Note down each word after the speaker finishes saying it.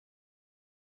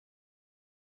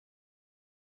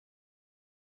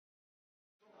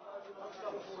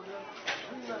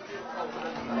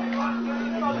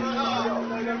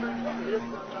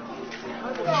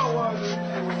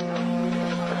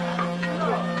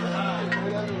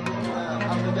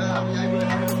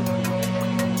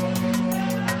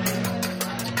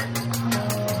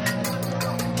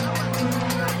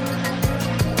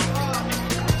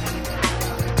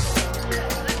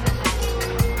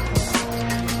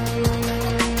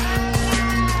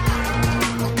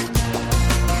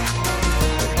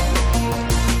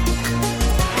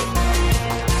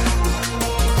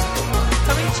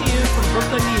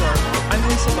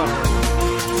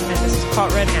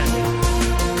Caught red-handed.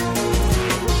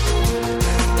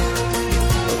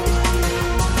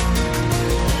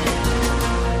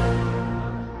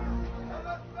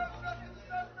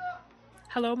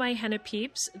 Hello, my henna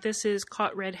peeps. This is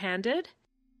Caught Red-Handed.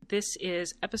 This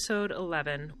is episode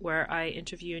 11, where I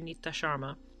interview Neeta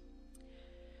Sharma.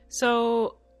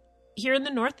 So, here in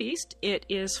the Northeast, it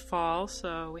is fall,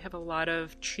 so we have a lot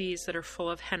of trees that are full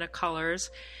of henna colors.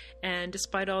 And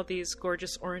despite all these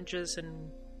gorgeous oranges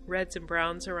and reds and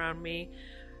browns around me,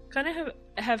 kind of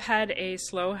have had a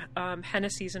slow henna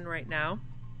season right now.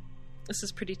 This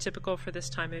is pretty typical for this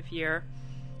time of year.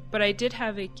 But I did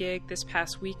have a gig this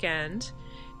past weekend.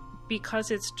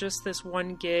 Because it's just this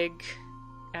one gig,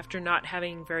 after not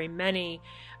having very many,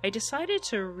 I decided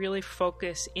to really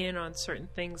focus in on certain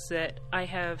things that I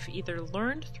have either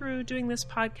learned through doing this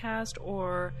podcast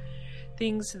or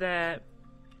things that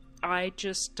I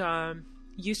just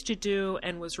used to do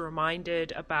and was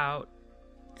reminded about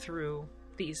through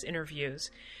these interviews.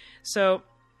 So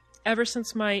ever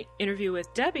since my interview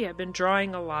with Debbie, I've been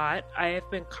drawing a lot. I have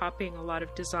been copying a lot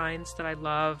of designs that I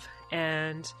love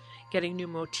and getting new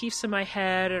motifs in my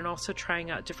head and also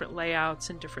trying out different layouts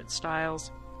and different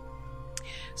styles.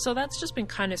 So that's just been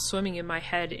kind of swimming in my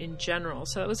head in general.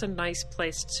 So that was a nice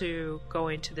place to go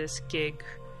into this gig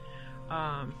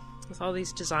with all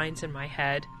these designs in my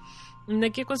head. And the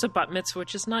gig was a bat mitzvah,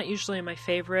 which is not usually my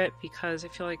favorite because I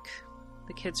feel like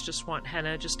the kids just want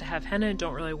henna just to have henna and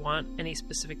don't really want any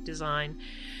specific design.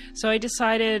 So I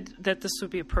decided that this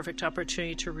would be a perfect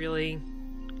opportunity to really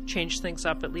change things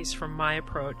up, at least from my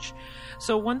approach.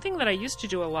 So one thing that I used to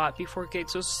do a lot before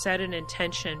gigs was set an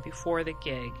intention before the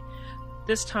gig.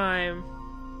 This time,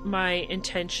 my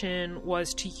intention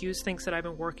was to use things that I've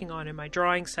been working on in my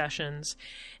drawing sessions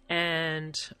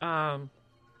and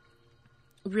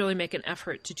really make an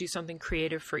effort to do something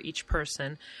creative for each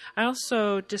person. I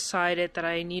also decided that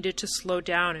I needed to slow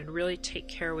down and really take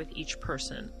care with each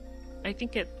person. I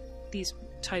think at these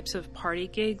types of party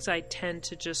gigs, I tend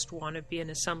to just want to be an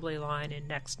assembly line and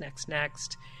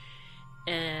next.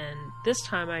 And this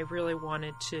time I really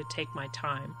wanted to take my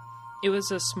time. It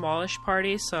was a smallish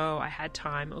party, so I had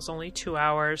time. It was only 2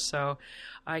 hours, so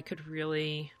I could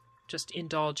really just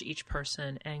indulge each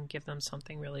person and give them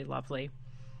something really lovely.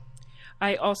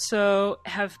 I also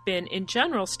have been, in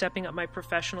general, stepping up my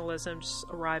professionalism, just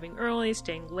arriving early,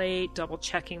 staying late,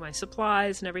 double-checking my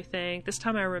supplies and everything. This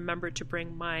time I remembered to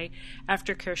bring my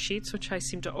aftercare sheets, which I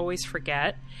seem to always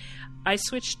forget. I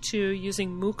switched to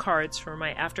using Moo cards for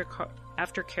my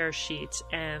aftercare sheets,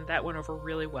 and that went over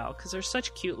really well because they're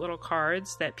such cute little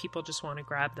cards that people just want to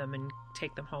grab them and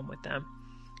take them home with them.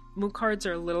 Moo cards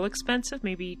are a little expensive,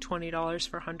 maybe $20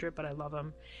 for 100, but I love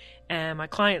them. And my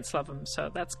clients love them,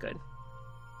 so that's good.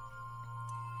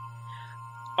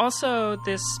 Also,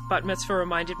 this bat mitzvah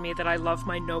reminded me that I love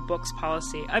my no books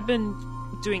policy. I've been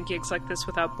doing gigs like this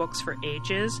without books for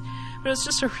ages, but it's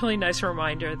just a really nice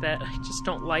reminder that I just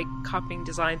don't like copying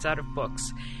designs out of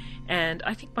books. And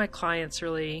I think my clients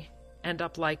really end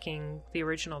up liking the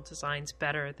original designs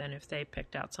better than if they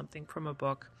picked out something from a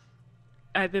book.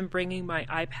 I've been bringing my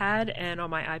iPad, and on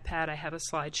my iPad I have a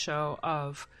slideshow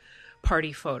of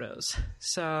party photos.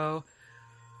 So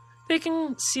they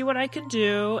can see what I can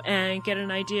do and get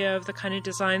an idea of the kind of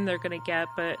design they're going to get,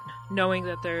 but knowing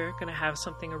that they're going to have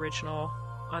something original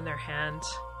on their hand,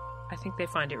 I think they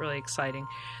find it really exciting.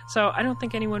 So I don't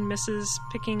think anyone misses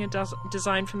picking a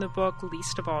design from the book,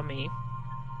 least of all me.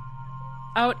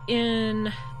 Out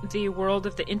in the world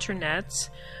of the internet,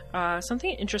 something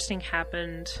interesting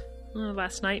happened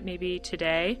last night, maybe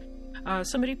today.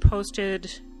 Somebody posted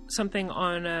something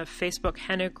on a Facebook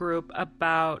henna group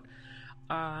about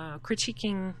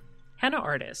critiquing henna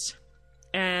artists.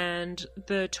 And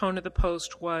the tone of the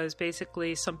post was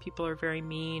basically some people are very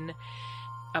mean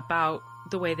about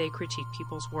the way they critique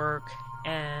people's work,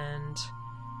 and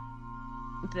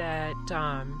that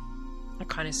it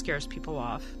kind of scares people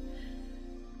off.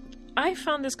 I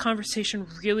found this conversation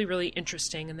really, really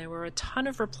interesting, and there were a ton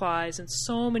of replies and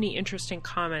so many interesting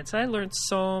comments. I learned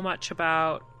so much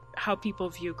about how people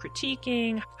view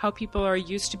critiquing, how people are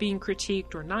used to being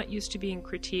critiqued or not used to being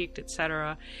critiqued,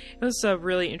 etc. It was a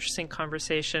really interesting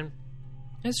conversation.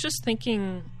 I was just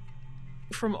thinking,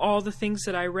 from all the things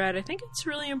that I read, I think it's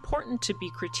really important to be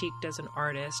critiqued as an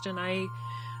artist. And I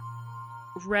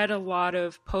read a lot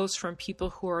of posts from people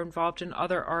who are involved in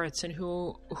other arts and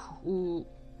who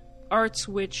arts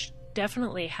which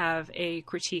definitely have a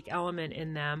critique element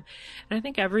in them. And I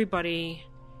think everybody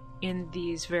in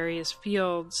these various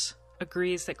fields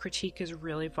agrees that critique is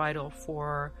really vital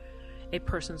for a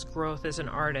person's growth as an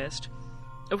artist.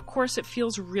 Of course, it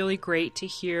feels really great to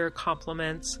hear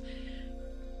compliments.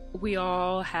 We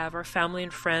all have our family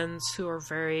and friends who are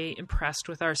very impressed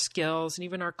with our skills, and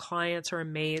even our clients are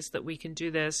amazed that we can do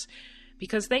this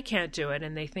because they can't do it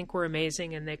and they think we're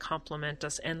amazing and they compliment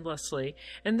us endlessly.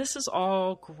 And this is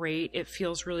all great. It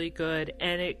feels really good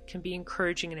and it can be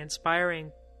encouraging and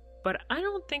inspiring. But I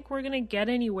don't think we're going to get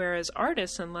anywhere as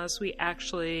artists unless we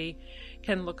actually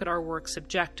can look at our work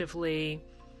objectively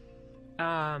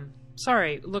and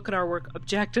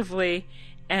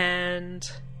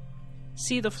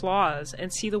see the flaws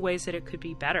and see the ways that it could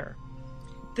be better.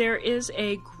 There is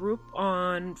a group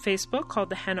on Facebook called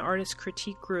the Henna Artist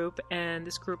Critique Group, and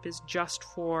this group is just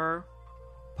for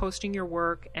posting your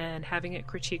work and having it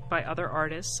critiqued by other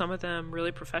artists. Some of them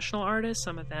really professional artists,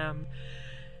 some of them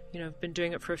have been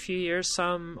doing it for a few years,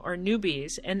 some are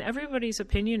newbies, and everybody's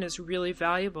opinion is really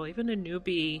valuable. Even a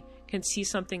newbie can see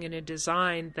something in a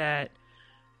design that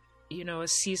a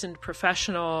seasoned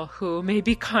professional who may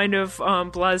be kind of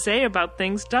blasé about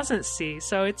things doesn't see.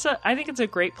 So I think it's a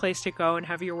great place to go and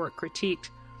have your work critiqued.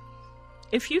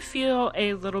 If you feel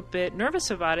a little bit nervous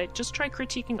about it, just try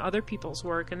critiquing other people's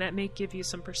work, and that may give you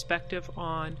some perspective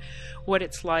on what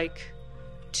it's like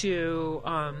to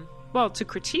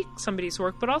critique somebody's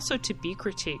work, but also to be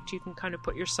critiqued. You can kind of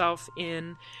put yourself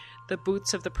in the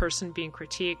boots of the person being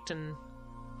critiqued and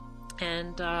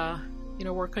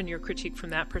work on your critique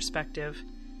from that perspective.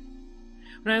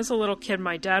 When I was a little kid,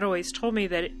 my dad always told me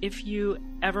that if you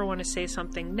ever want to say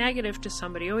something negative to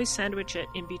somebody, always sandwich it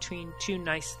in between two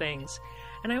nice things.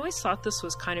 And I always thought this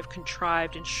was kind of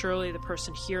contrived, and surely the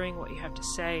person hearing what you have to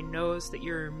say knows that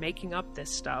you're making up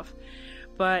this stuff.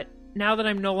 But now that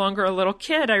I'm no longer a little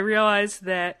kid, I realize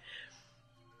that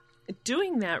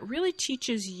doing that really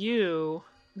teaches you,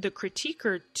 the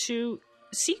critiquer, to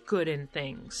see good in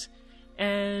things.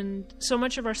 And so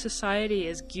much of our society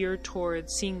is geared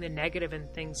towards seeing the negative in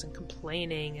things and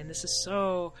complaining. And this is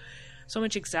so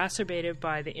much exacerbated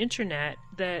by the internet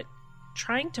that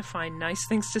trying to find nice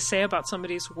things to say about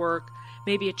somebody's work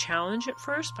may be a challenge at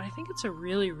first, but I think it's a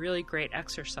really, really great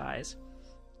exercise.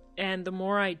 And the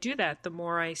more I do that, the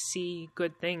more I see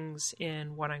good things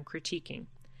in what I'm critiquing.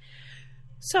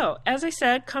 So, as I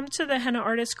said, come to the Henna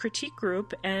Artist Critique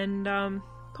Group and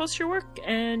post your work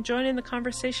and join in the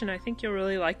conversation. I think you'll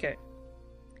really like it.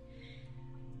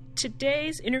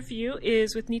 Today's interview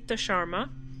is with Neeta Sharma.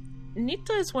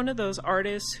 Neeta is one of those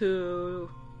artists who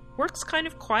works kind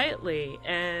of quietly,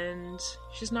 and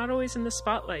she's not always in the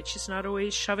spotlight. She's not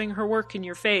always shoving her work in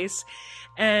your face.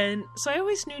 And so I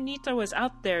always knew Neeta was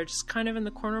out there, just kind of in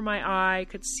the corner of my eye. I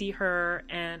could see her,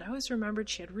 and I always remembered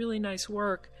she had really nice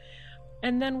work.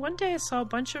 And then one day I saw a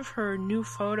bunch of her new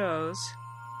photos,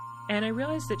 and I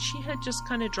realized that she had just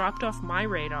kind of dropped off my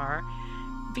radar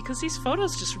because these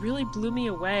photos just really blew me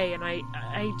away, and I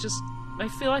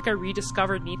feel like I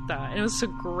rediscovered Neeta, and it was a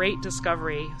great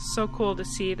discovery. So cool to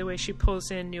see the way she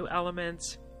pulls in new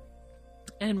elements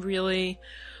and really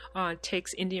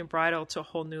takes Indian bridal to a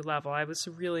whole new level. I was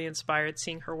really inspired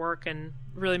seeing her work and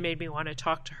really made me want to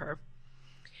talk to her.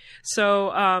 So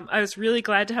I was really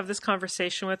glad to have this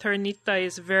conversation with her. Neeta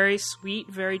is very sweet,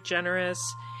 very generous,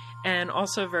 and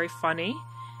also very funny.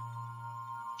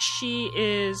 She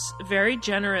is very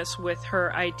generous with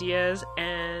her ideas,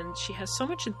 and she has so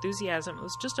much enthusiasm. It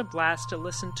was just a blast to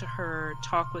listen to her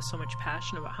talk with so much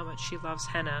passion about how much she loves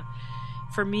henna.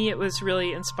 For me, it was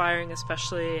really inspiring,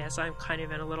 especially as I'm kind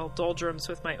of in a little doldrums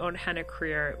with my own henna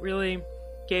career. It really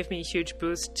gave me a huge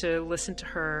boost to listen to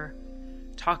her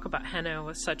talk about henna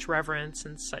with such reverence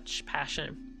and such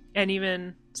passion, and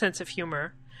even sense of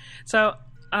humor. So,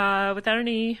 without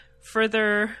any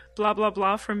further blah blah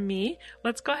blah from me,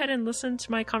 let's go ahead and listen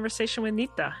to my conversation with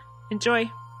Neeta. Enjoy.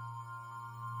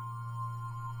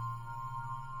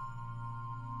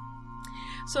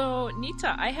 So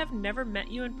Neeta, I have never met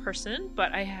you in person,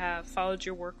 but I have followed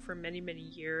your work for many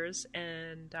years,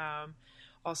 and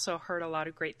also heard a lot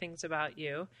of great things about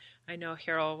you. I know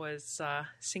Harold was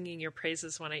singing your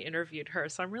praises when I interviewed her,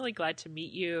 so I'm really glad to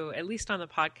meet you, at least on the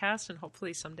podcast, and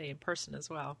hopefully someday in person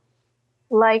as well.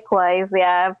 Likewise,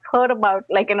 yeah, I've heard about,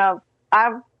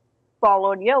 I've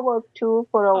followed your work too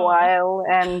for a while,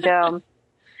 and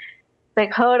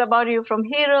like heard about you from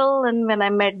Hiril, and when I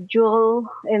met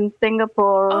Jewel in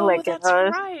Singapore, that's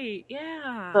right.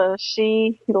 Yeah. so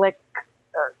she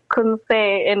couldn't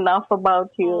say enough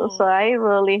about you. So I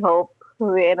really hope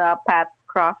our paths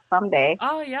cross someday.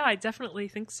 Oh yeah, I definitely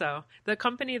think so. The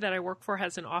company that I work for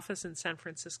has an office in San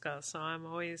Francisco, so I'm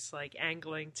always like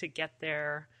angling to get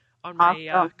there on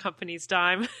my company's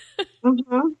dime.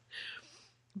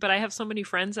 But I have so many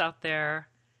friends out there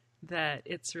that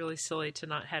it's really silly to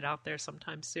not head out there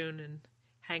sometime soon and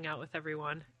hang out with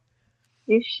everyone.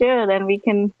 You should, and we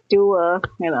can do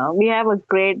we have a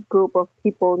great group of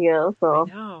people here, so.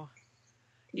 I know.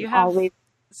 You have,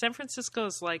 San Francisco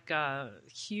is like a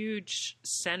huge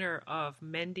center of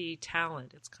Mehndi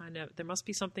talent. It's there must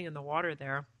be something in the water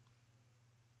there.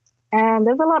 And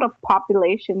there's a lot of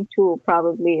population too,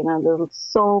 probably, there's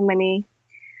so many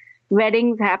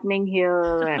weddings happening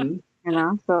here and,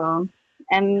 so,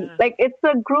 and like it's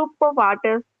a group of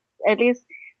artists, at least.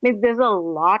 There's a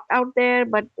lot out there,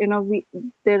 but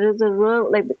there is a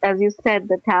real, like as you said,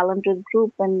 the talented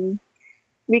group, and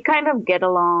we kind of get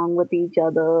along with each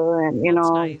other, and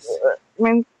nice. I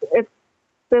mean,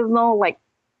 there's no like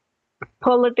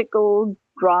political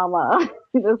drama,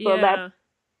 so that's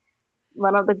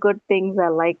one of the good things I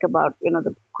like about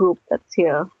the group that's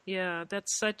here. Yeah,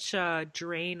 that's such a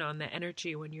drain on the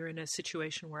energy when you're in a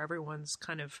situation where everyone's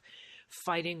kind of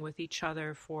fighting with each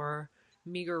other for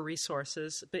meager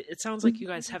resources. But it sounds like you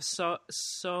guys have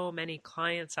so many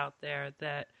clients out there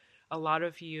that a lot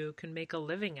of you can make a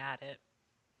living at it.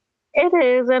 It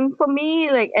is, and for me,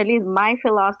 like at least my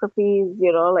philosophy is,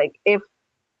 like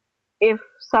if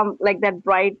some like that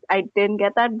bright, I didn't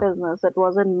get that business, it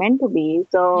wasn't meant to be.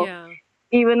 So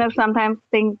even if sometimes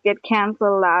things get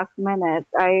canceled last minute,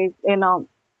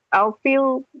 I'll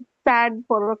feel sad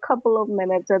for a couple of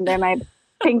minutes, and then I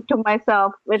think to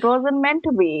myself, it wasn't meant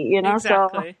to be,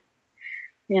 Exactly.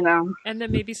 So, And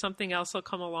then maybe something else will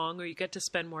come along, or you get to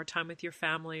spend more time with your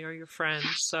family or your friends.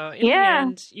 So in the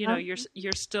end,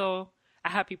 you're still a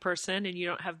happy person and you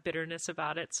don't have bitterness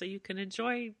about it. So you can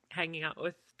enjoy hanging out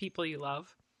with people you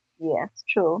love. Yes,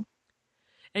 true.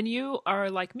 And you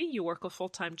are like me, you work a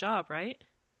full-time job, right?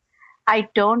 I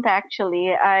don't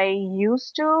actually. I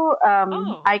used to.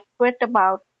 I quit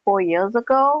about 4 years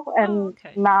ago, and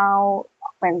now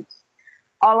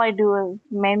all I do is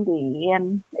Mehndi,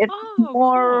 and it's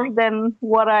more than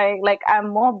what I'm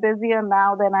more busier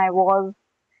now than I was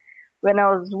when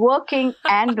I was working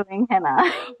and doing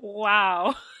henna.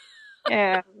 Wow.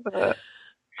 Yeah.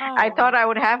 I thought I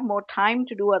would have more time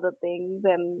to do other things,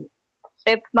 and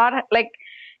it's not like,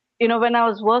 when I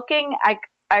was working, I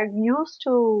used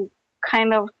to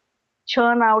kind of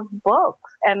churn out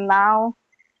books, and now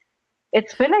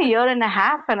it's been a year and a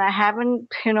half and I haven't,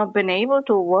 been able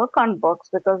to work on books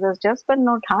because there's just been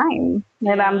no time.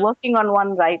 And I'm working on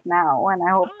one right now, and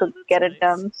I hope to get it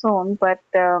done soon. But,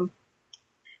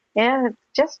 it's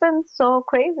just been so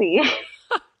crazy.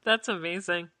 That's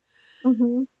amazing.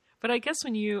 Mm-hmm. But I guess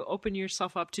when you open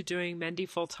yourself up to doing Mehndi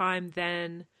full time,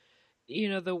 then,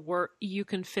 the work, you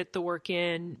can fit the work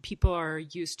in. People are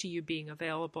used to you being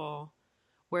available.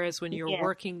 Whereas when you're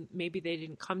working, maybe they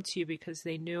didn't come to you because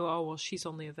they knew, oh, well, she's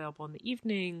only available in the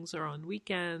evenings or on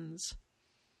weekends.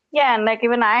 Yeah, and like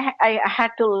even I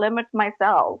had to limit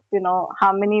myself,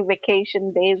 how many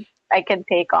vacation days I can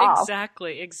take off.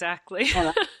 Exactly.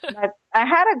 But I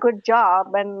had a good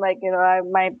job, and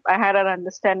I had an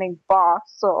understanding boss,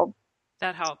 so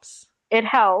that helps. It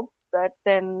helped, but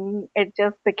then it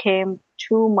just became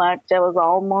too much. I was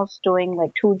almost doing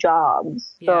like 2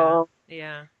 jobs. So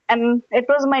yeah. And it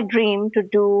was my dream to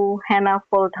do henna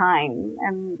full time.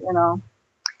 And,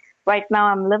 right now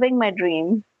I'm living my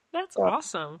dream. That's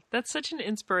awesome. That's such an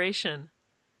inspiration.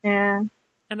 Yeah.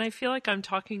 And I feel like I'm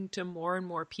talking to more and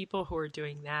more people who are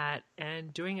doing that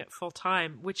and doing it full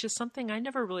time, which is something I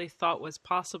never really thought was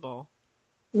possible.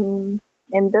 In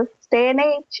this day and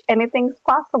age, anything's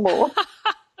possible.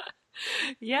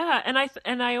 Yeah,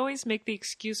 and I always make the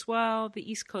excuse, well, the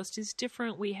East Coast is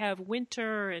different. We have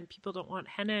winter and people don't want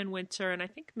henna in winter, and I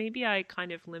think maybe I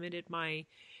kind of limited my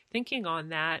thinking on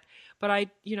that. But I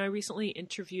recently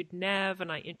interviewed Nev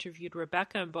and I interviewed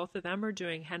Rebecca, and both of them are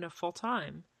doing henna full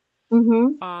time.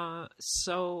 Mm-hmm.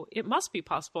 So it must be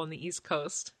possible on the East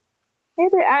Coast.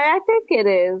 I think it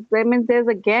is. I mean, there's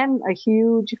again a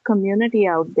huge community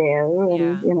out there,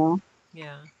 and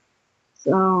Yeah.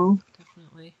 So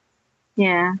definitely.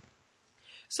 Yeah.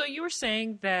 So you were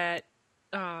saying that,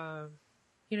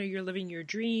 you're living your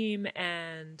dream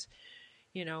and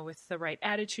with the right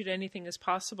attitude, anything is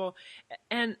possible.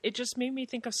 And it just made me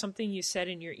think of something you said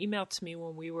in your email to me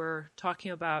when we were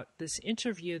talking about this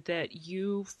interview, that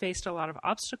you faced a lot of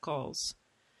obstacles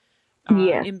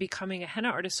Yes. in becoming a henna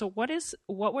artist. So what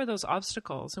were those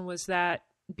obstacles? And was that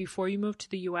before you moved to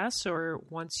the US or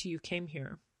once you came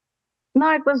here?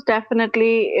 No, it was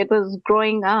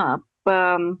growing up,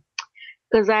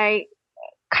 because I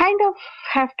kind of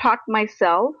have taught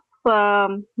myself,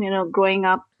 growing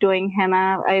up doing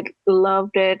henna. I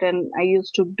loved it, and I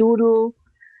used to doodle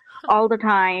all the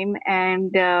time.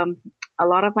 And a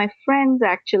lot of my friends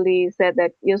actually said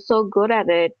that you're so good at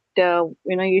it,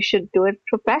 you should do it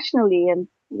professionally and,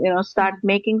 start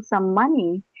making some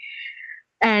money.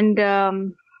 And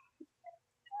in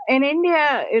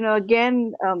India,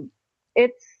 again,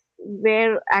 it's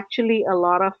where actually a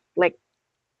lot of like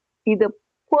either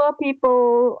poor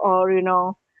people or,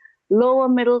 lower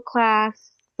middle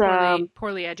class,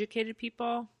 Poorly educated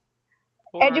people?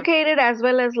 educated as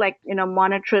well as like,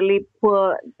 monetarily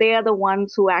poor. They are the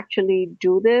ones who actually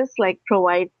do this, like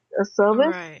provide a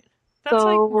service. Right. That's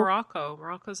like Morocco.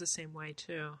 Morocco's the same way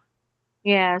too.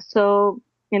 Yeah. So,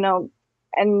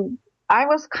 and I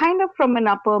was kind of from an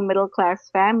upper middle class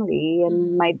family,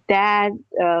 and my dad,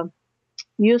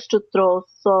 used to throw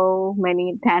so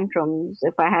many tantrums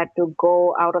if I had to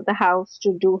go out of the house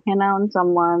to do henna on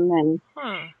someone.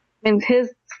 And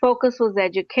his focus was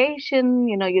education.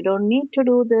 You don't need to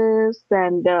do this.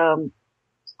 And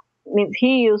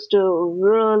he used to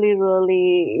really,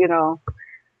 really,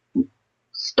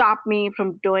 stop me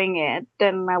from doing it.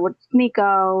 And I would sneak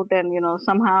out and,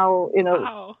 somehow,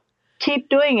 Wow. keep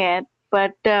doing it.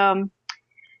 But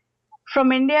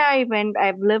from India,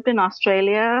 I've lived in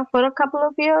Australia for a couple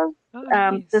of years. Oh,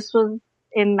 nice. This was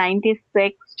in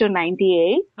 96 to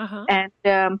 98. And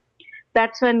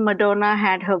that's when Madonna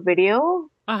had her video.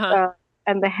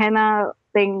 And the henna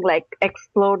thing like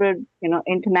exploded,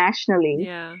 internationally.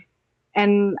 Yeah.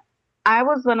 And I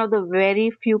was one of the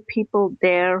very few people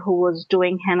there who was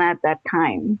doing henna at that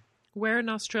time. Where in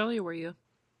Australia were you?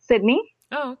 Sydney.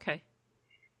 Oh, okay.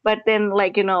 But then,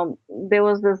 like, there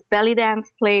was this belly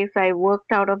dance place. I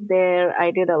worked out of there.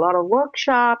 I did a lot of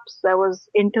workshops. I was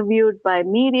interviewed by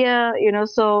media,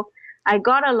 so I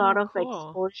got a lot of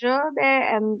exposure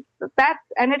there, and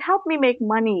it helped me make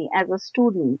money as a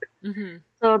student.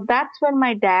 So that's when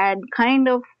my dad kind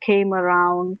of came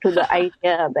around to the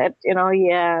idea that,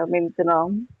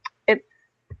 it's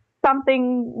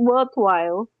something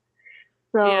worthwhile.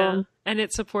 So, yeah. And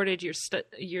it supported your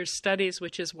studies,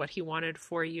 which is what he wanted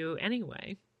for you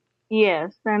anyway.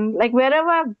 Yes. And like wherever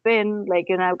I've been, like,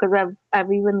 because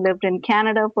I've even lived in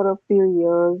Canada for a few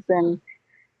years, and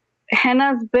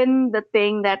henna's been the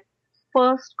thing that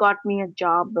first got me a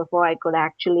job before I could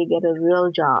actually get a real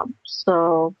job.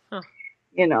 So,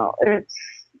 it's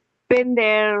been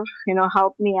there,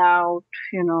 helped me out,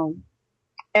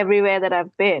 everywhere that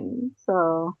I've been.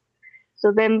 So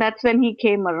then that's when he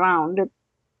came around. It's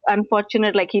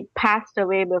unfortunate, like he passed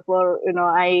away before,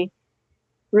 I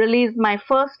released my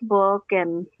first book,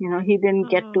 and, he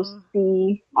didn't get to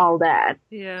see all that.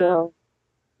 Yeah. So,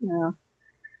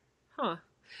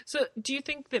 So do you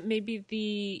think that maybe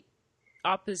the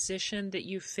opposition that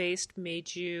you faced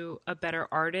made you a better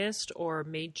artist, or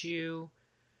made you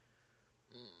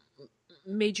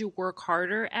work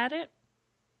harder at it?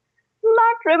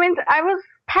 Not, I mean, I was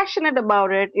passionate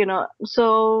about it,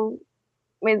 so,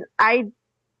 I mean,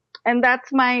 and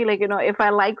that's my, like, if I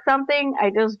like something, I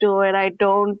just do it. I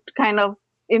don't kind of,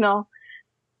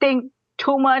 think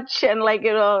too much, and like,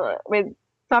 when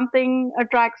something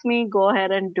attracts me, go ahead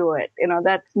and do it.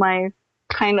 That's my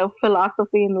kind of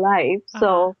philosophy in life.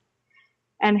 So,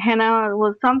 and henna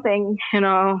was something,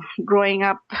 growing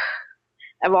up,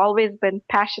 I've always been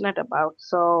passionate about.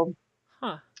 So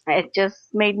it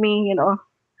just made me,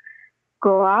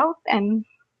 go out and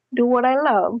do what I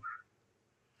love.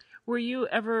 Were you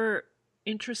ever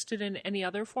interested in any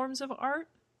other forms of art?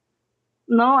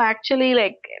 No, actually,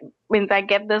 like, means I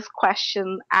get this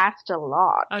question asked a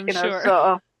lot. I'm sure.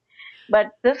 So, but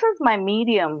this is my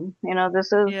medium.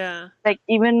 This is like,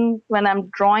 even when I'm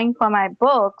drawing for my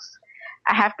books,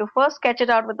 I have to first sketch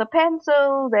it out with a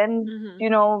pencil, then,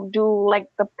 do like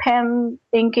the pen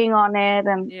inking on it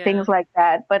and things like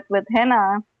that. But with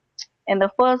henna, in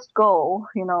the first go,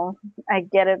 I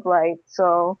get it right.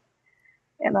 So,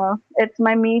 it's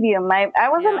my medium. I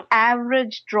was an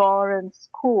average drawer in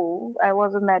school. I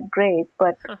wasn't that great,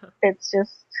 but it's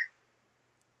just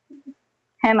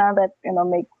henna that,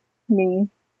 makes me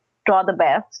draw the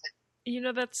best.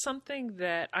 That's something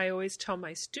that I always tell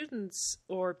my students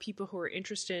or people who are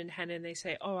interested in henna, and they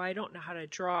say, "Oh, I don't know how to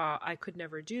draw. I could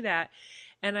never do that."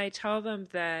 And I tell them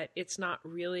that it's not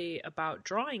really about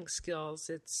drawing skills.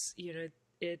 It's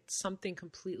something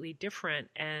completely different,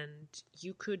 and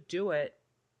you could do it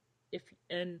if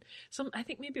and some I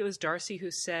think maybe it was Darcy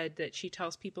who said that she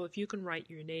tells people if you can write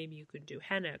your name, you can do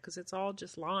henna because it's all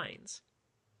just lines.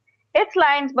 It's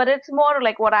lines, but it's more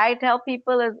like what I tell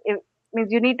people is it means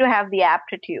you need to have the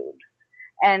aptitude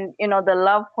and the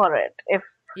love for it. If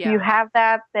you Yeah. have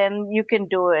that, then you can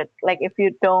do it. Like if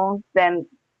you don't, then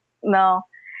no.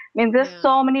 I mean, there's Yeah.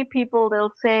 so many people,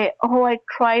 they'll say, "Oh, I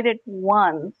tried it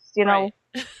once." Right.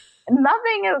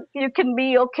 Nothing is, you can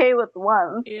be okay with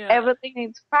once. Yeah. Everything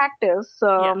needs practice. So,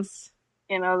 Yes.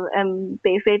 and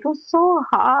they say it was so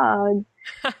hard.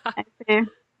 I say,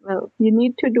 well, you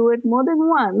need to do it more than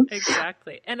once.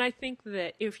 Exactly. And I think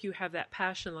that if you have that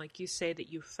passion, like you say, that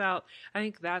you felt, I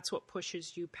think that's what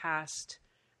pushes you past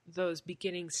those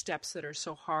beginning steps that are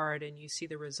so hard and you see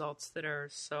the results that are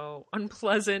so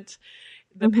unpleasant.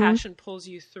 The Mm-hmm. passion pulls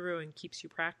you through and keeps you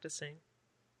practicing.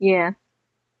 Yeah.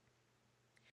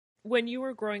 When you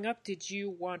were growing up, did you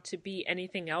want to be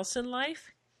anything else in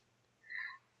life?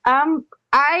 Um,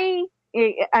 I,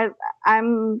 I,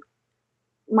 I'm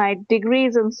my degree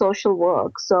is in social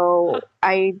work, Huh. so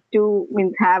I do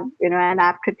mean have an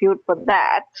aptitude for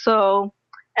that. So,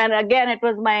 and again, it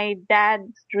was my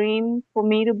dad's dream for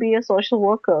me to be a social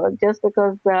worker, just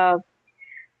because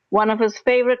one of his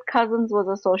favorite cousins was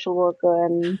a social worker,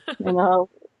 and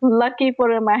lucky for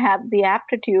him, I had the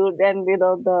aptitude and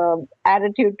the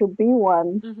attitude to be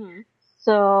one. Mm-hmm.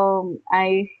 So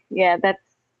that's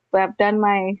I've done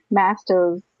my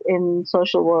master's in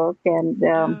social work, and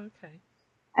Oh, okay.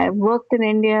 I've worked in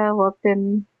India, worked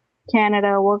in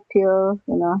Canada, worked here,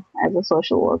 as a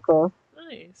social worker.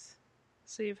 Nice.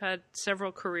 So you've had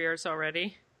several careers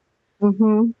already.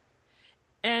 Hmm.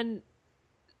 And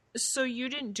so you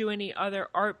didn't do any other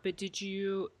art, but did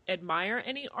you admire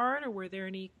any art or were there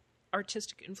any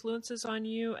artistic influences on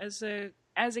you as a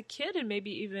kid and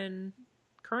maybe even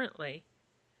currently?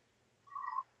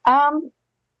 Um,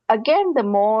 Again, the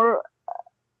more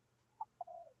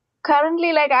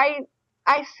currently, like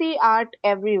I see art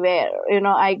everywhere.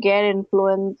 I get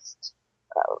influenced.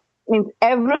 Means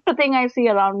everything I see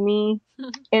around me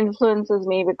influences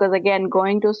me because again,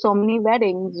 going to so many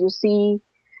weddings, you see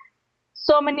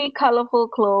so many colorful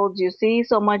clothes, you see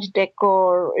so much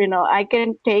decor. I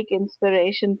can take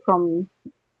inspiration from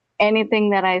anything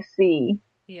that I see,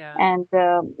 Yeah. and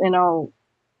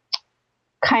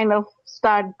kind of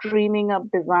start dreaming up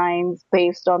designs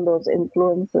based on those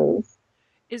influences.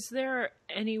 Is there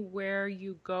anywhere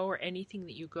you go or anything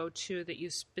that you go to that you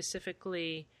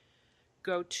specifically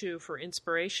go to for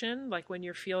inspiration, like when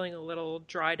you're feeling a little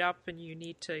dried up and you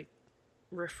need to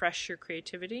refresh your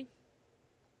creativity?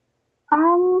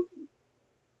 Um,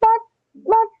 not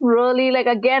not really. Like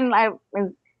again, I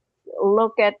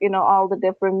look at all the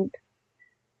different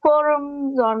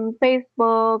forums on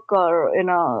Facebook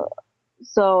or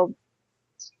so,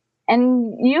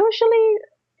 and usually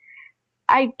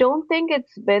I don't think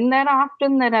it's been that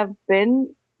often that I've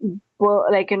been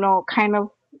like kind of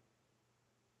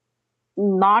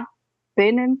not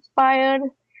been inspired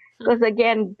because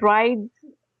again, brides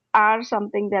are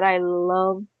something that I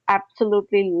love,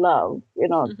 absolutely love.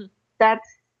 That's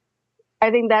I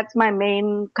think that's my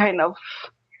main kind of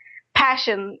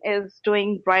passion is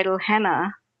doing bridal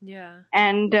henna. Yeah.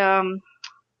 And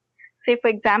say, for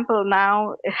example,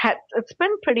 now it's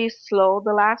been pretty slow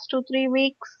the last 2 3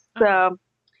 weeks. Uh-huh.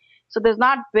 So there's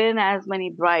not been as many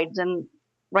brides, and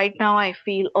right now I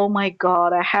feel, oh my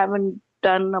God, I haven't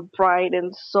done a bride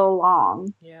in so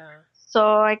long. Yeah. So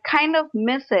I kind of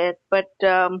miss it. But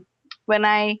when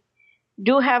I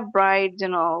do have brides,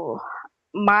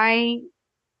 my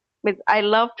I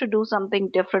love to do something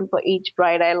different for each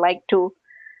bride. I like to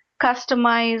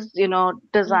customize,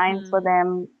 designs for Mm-hmm.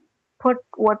 them, put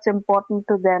what's important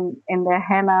to them in their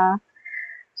henna.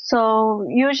 So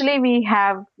usually we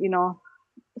have,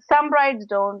 some brides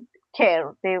don't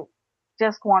care. They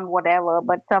just want whatever,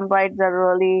 but some brides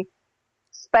are really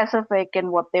specific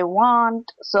in what they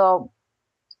want. So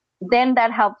then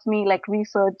that helps me like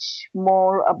research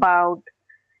more about,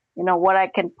 what I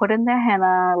can put in the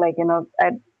henna. Like,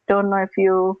 I don't know if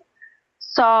you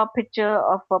saw a picture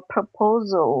of a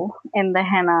proposal in the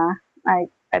henna. I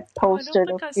Oh, I don't posted a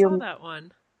think I saw few. that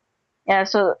one. Yeah,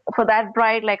 so for that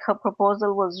bride, like her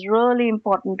proposal was really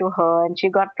important to her and she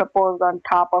got proposed on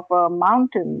top of a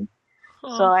mountain.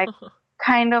 So Oh, I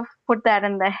kind of put that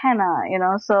in the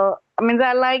henna, So, I mean,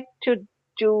 I like to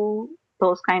do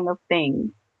those kind of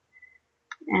things.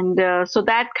 And so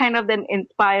that kind of then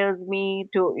inspires me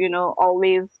to,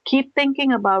 always keep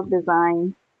thinking about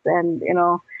design and,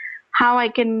 how I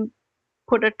can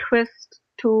put a twist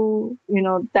to,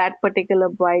 that particular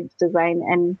bride's design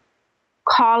and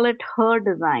call it her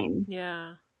design.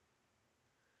 Yeah.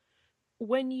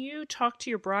 When you talk to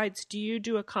your brides, do you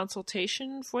do a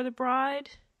consultation for the bride?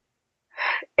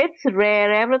 It's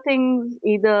rare. Everything's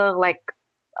either like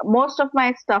most of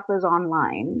my stuff is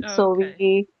online. Oh, So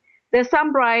okay. there's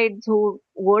some brides who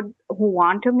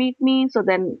want to meet me. So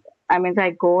then,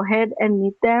 I go ahead and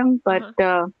meet them, but,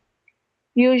 Uh-huh.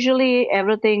 usually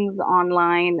everything's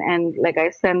online and like I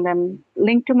send them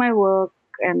link to my work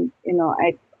and,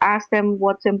 I ask them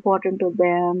what's important to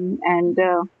them and,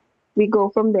 we go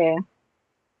from there.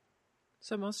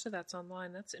 So most of that's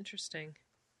online. That's interesting.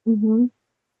 Hmm.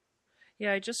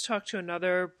 Yeah, I just talked to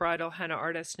another bridal henna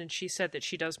artist, and she said that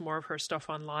she does more of her stuff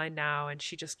online now, and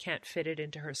she just can't fit it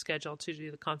into her schedule to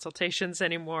do the consultations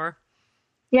anymore.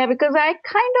 Yeah, because I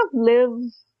kind of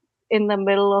live in the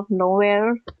middle of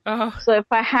nowhere. Oh, So if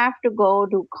I have to go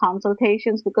do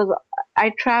consultations, because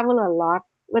I travel a lot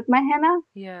with my henna.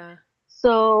 yeah.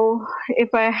 So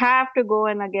if I have to go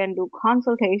and again do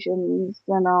consultations,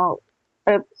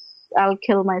 I'll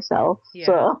kill myself. Yeah,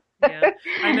 So yeah.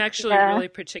 I'm actually yeah, really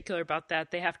particular about that.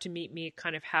 They have to meet me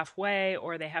kind of halfway,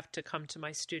 or they have to come to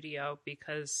my studio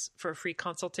because for a free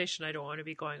consultation, I don't want to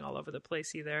be going all over the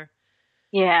place either.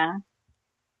 yeah.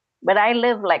 But I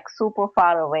live like super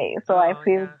far away, so I Oh,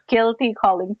 feel yeah. guilty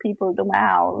calling people to my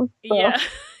house. So Yeah,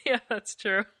 yeah, that's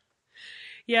true.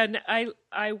 Yeah,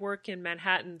 I work in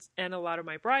Manhattan, and a lot of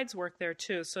my brides work there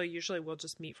too. So usually we'll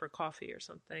just meet for coffee or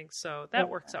something. So yeah, that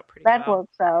works out pretty that well.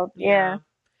 works out. Yeah. Yeah.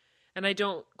 And I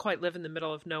don't quite live in the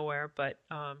middle of nowhere, but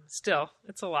still,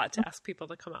 it's a lot to ask people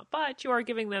to come out. But you are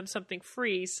giving them something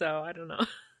free, so I don't know.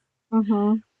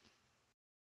 Hmm.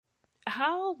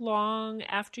 How long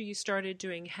after you started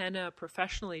doing henna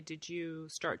professionally did you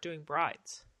start doing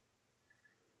brides?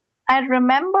 I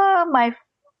remember my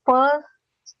first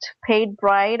paid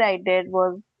bride I did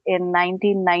was in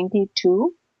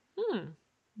 1992. Hmm. And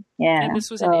Yeah. this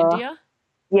was in So India?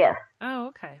 yes. Oh,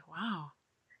 okay. Wow.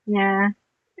 Yeah.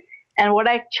 And what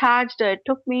I charged her, it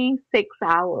took me 6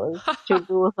 hours to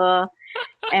do her.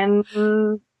 And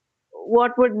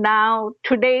what would now,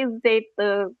 today's date,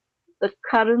 the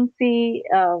currency,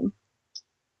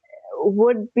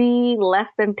 would be less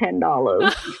than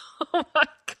 $10. Oh my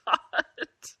God.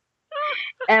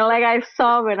 And like I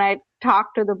saw when I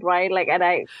talked to the bride, like, and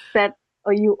I said,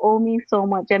 "Oh, you owe me so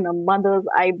much," and the mother's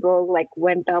eyebrows like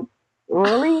went up.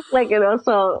 Really? Like,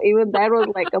 so even that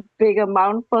was like a big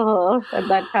amount for her at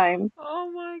that time.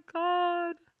 Oh my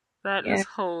God. That Yeah. is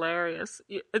hilarious.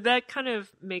 That kind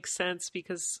of makes sense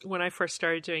because when I first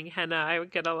started doing henna, I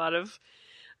would get a lot of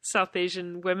South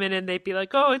Asian women and they'd be like,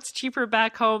 "Oh, it's cheaper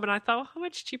back home." And I thought, well, how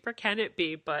much cheaper can it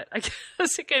be? But I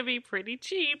guess it can be pretty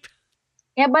cheap.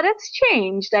 Yeah, but it's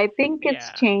changed. I think it's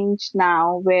Yeah. changed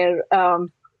now where,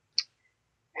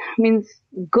 means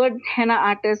good henna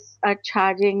artists are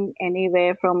charging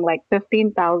anywhere from like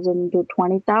 15,000 to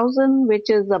 20,000, which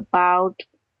is about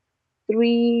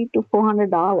 $300 to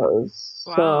 $400.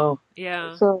 Wow. So,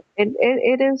 Yeah.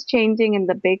 it is changing in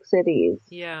the big cities.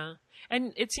 Yeah.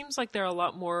 And it seems like there are a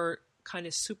lot more kind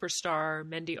of superstar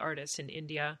Mendi artists in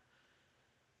India.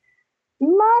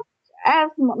 Not I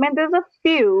mean, there's a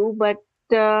few, but,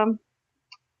 I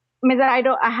mean,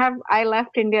 I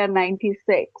left India in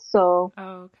 96. So,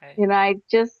 Oh, okay. I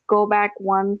just go back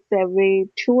once every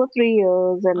 2 or 3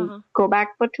 years and Uh-huh. go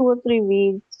back for 2 or 3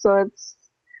 weeks. So it's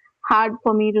hard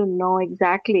for me to know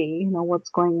exactly, what's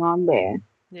going on there.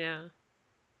 Yeah.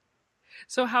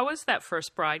 So how was that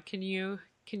first bride? Can you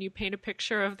paint a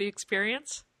picture of the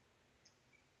experience?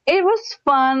 It was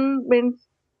fun.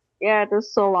 Yeah, it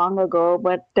was so long ago,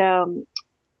 but,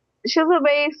 she was a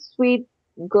very sweet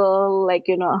girl. Like,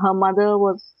 her mother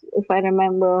was, if I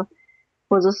remember,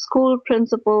 was a school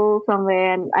principal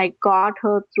somewhere, and I got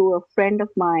her through a friend of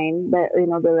mine, the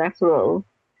referral.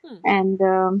 Hmm.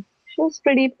 And she was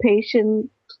pretty patient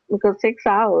because 6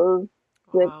 hours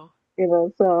with, Wow.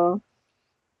 so,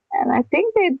 and I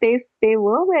think they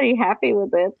were very happy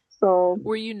with it. So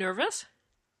Were you nervous?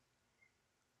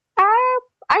 I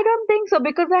I don't think so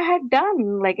because I had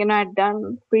done like I'd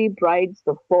done free brides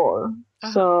before.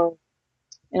 Uh-huh. So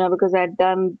because I'd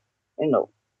done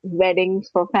weddings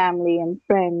for family and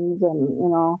friends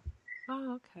and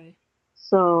Oh, okay.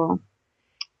 so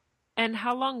And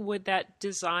how long would that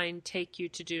design take you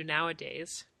to do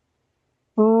nowadays?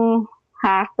 mm,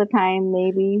 half the time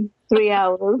maybe 3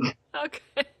 hours.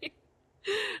 Okay.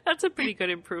 That's a pretty good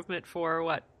improvement for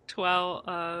what,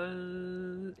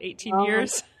 18 Um,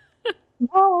 years?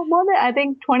 No, more than, I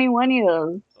think 21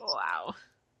 years. Wow.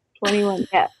 21,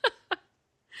 yeah.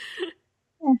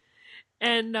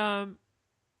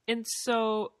 And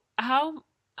so how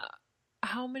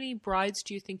many brides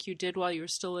do you think you did while you were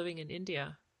still living in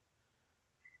India?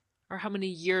 Or how many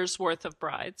years worth of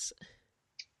brides?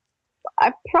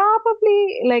 I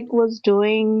probably was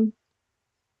doing,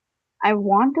 I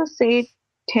want to say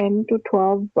 10 to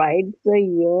 12 brides a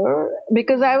year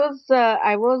because I was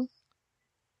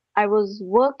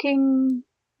working,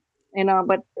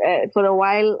 but for a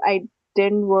while I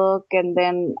didn't work and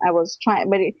then I was trying,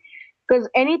 but because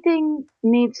anything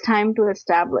needs time to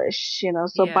establish,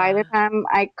 so by the Yeah. time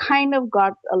I kind of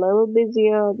got a little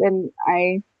busier, then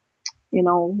I,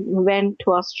 went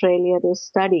to Australia to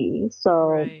study. So,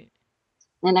 Right.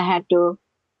 and I had to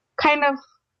kind of,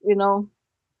 you know,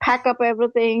 pack up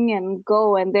everything and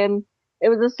go. And then it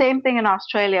was the same thing in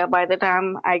Australia. By the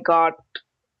time I got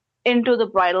into the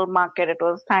bridal market, it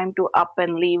was time to up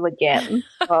and leave again.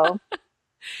 So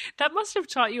That must have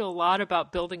taught you a lot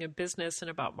about building a business and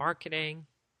about marketing.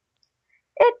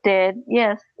 it did.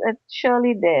 Yes, it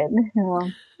surely did.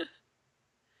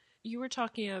 You were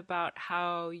talking about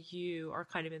how you are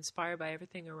kind of inspired by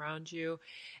everything around you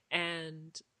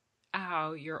and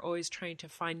how you're always trying to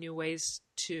find new ways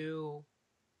to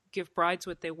give brides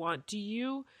what they want. Do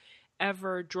you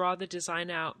ever draw the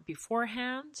design out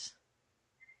beforehand?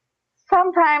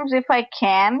 Sometimes if I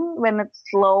can, when it's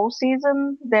slow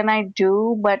season, then I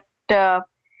do. But uh,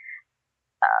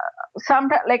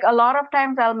 sometimes, like a lot of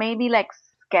times, I'll maybe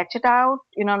sketch it out,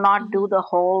 not do Mm-hmm. the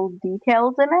whole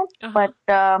details in it, Uh-huh.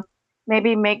 but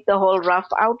maybe make the whole rough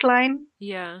outline.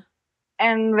 Yeah.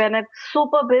 And when it's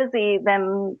super busy,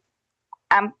 then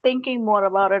I'm thinking more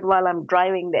about it while I'm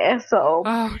driving there. So,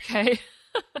 Oh, okay.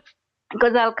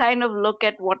 because I'll kind of look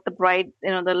at what the bride,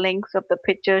 the links of the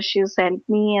pictures she sent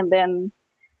me, and then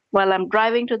while I'm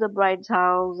driving to the bride's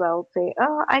house, I'll say,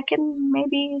 oh, I can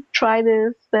maybe try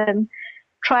this and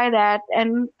try that.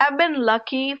 And I've been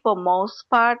lucky for most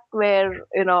part where,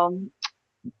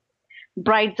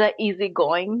 brides are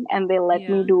easygoing and they let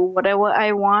me Yeah. do whatever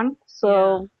I want. Yeah.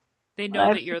 So They know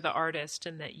I've, that you're the artist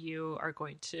and that you are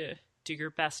going to do your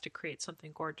best to create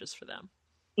something gorgeous for them.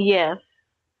 yes.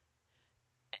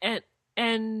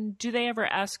 And do they ever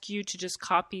ask you to just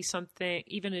copy something,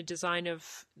 even a design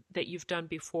of that you've done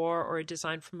before or a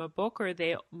design from a book, or are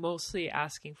they mostly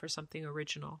asking for something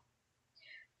original?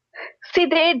 See,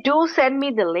 they do send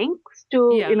me the links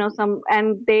to, Yeah.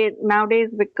 and they nowadays,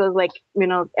 because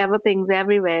everything's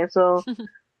everywhere. So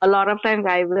a lot of times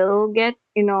I will get,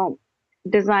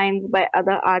 designs by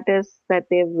other artists that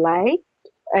they've liked.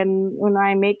 And when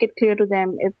I make it clear to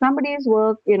them, it's somebody's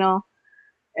work,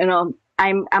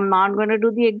 I'm not going to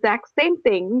do the exact same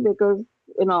thing because,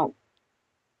 you know,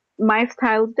 my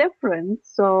style's different.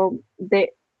 So it,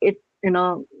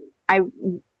 I,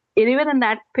 even in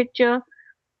that picture,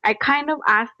 I kind of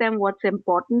ask them what's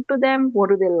important to them. What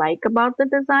do they like about the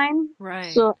design?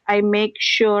 Right. So I make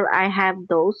sure I have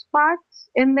those parts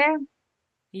in there.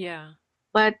 Yeah.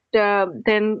 But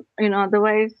then,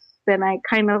 otherwise, then I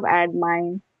kind of add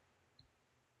my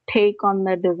take on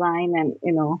the design and,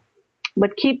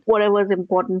 but keep whatever's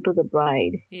important to the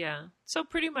bride. Yeah. So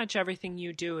pretty much everything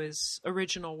you do is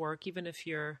original work, even if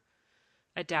you're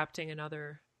adapting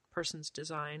another person's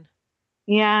design.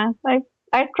 Yeah,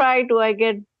 I try to. I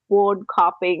get bored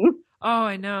copying. Oh,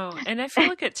 I know. And I feel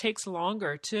like it takes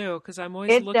longer too, because I'm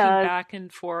always It looking does. back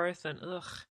and forth and ugh.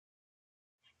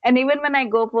 And even when I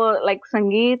go for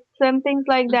sangeets and things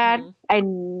like that, Hmm. I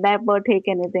never take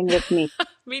anything with me.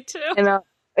 Me too. You know,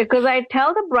 because I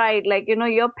tell the bride,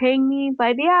 you're paying me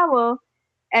by the hour.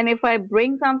 And if I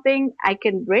bring something, I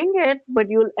can bring it, but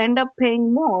you'll end up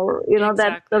paying more. That's the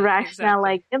Exactly. rationale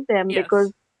I Exactly. give them because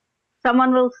Yes.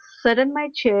 someone will sit in my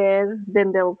chair,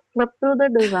 then they'll flip through the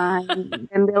design,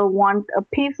 then they'll want a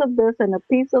piece of this and a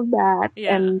piece of that.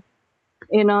 Yeah. And,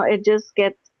 it just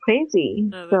gets crazy.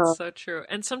 No, that's So, so true.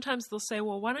 And sometimes they'll say,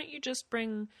 well, why don't you just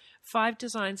bring 5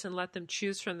 designs and let them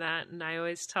choose from that? And I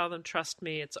always tell them, trust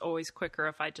me, it's always quicker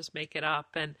if I just make it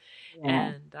up. yeah,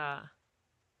 And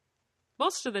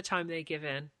most of the time they give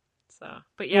in. So,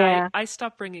 but yeah, yeah, I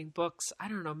stopped bringing books, I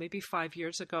don't know, maybe 5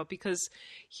 years ago because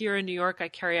here in New York, I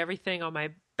carry everything on my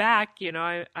back.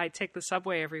 I take the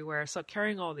subway everywhere. So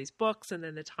carrying all these books and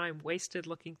then the time wasted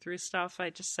looking through stuff, I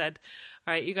just said,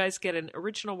 all right, you guys get an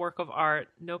original work of art,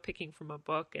 no picking from a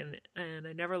book. And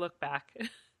I never look back.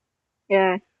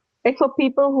 yeah. Like for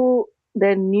people who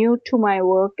they're new to my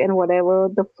work and whatever,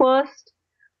 the first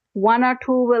one or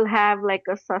two will have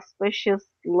a suspicious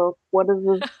look. What is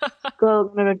this girl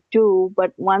gonna do?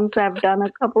 But once I've done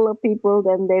a couple of people,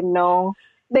 then they know.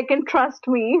 they can trust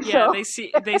me. Yeah, So.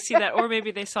 they see that, or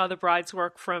maybe they saw the bride's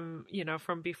work from,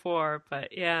 from before,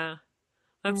 but yeah,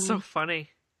 that's so funny.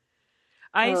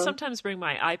 I sometimes bring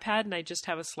my iPad and I just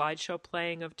have a slideshow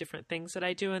playing of different things that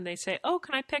I do, and they say, "Oh,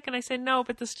 can I pick?" And I say, "No,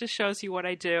 but this just shows you what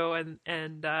I do."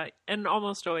 And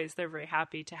almost always they're very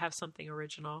happy to have something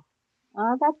original.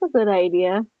 That's a good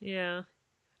idea. Yeah,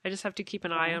 I just have to keep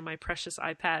an eye on my precious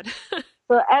iPad.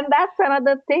 So, and that's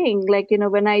another thing. Like,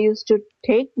 when I used to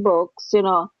take books,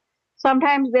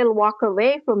 sometimes they'll walk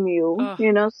away from you, Oh,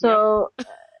 yep. so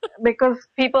because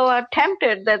people are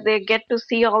tempted that they get to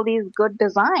see all these good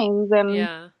designs and,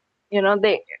 Yeah.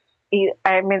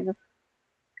 I mean,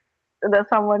 that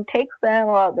someone takes them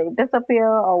or they disappear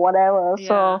or whatever. Yeah.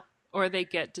 So, Or they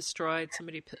get destroyed.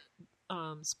 Somebody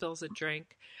spills a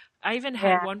drink. I even had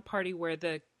yeah. one party where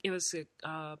it was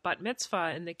a bat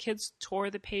mitzvah, and the kids tore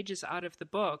the pages out of the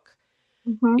book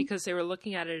Hmm. because they were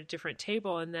looking at it at a different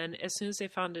table. And then as soon as they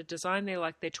found a design they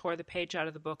liked, they tore the page out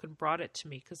of the book and brought it to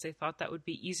me because they thought that would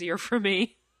be easier for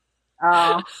me.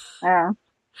 Yeah.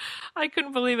 I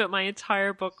couldn't believe it. My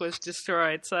entire book was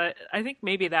destroyed. So I think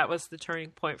maybe that was the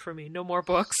turning point for me. No more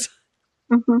books.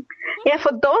 Hmm. Yeah,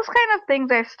 for those kind of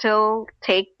things, I still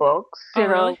take books, Oh,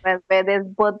 really? where there's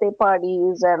birthday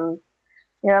parties and,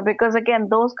 because again,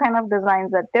 those kind of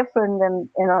designs are different than,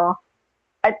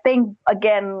 I think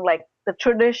again, like the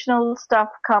traditional stuff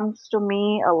comes to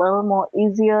me a little more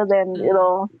easier than,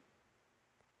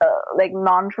 like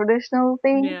non-traditional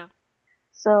things. Yeah.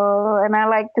 So, and I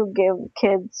like to give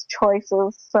kids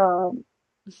choices. For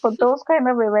those kind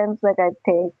of events, like I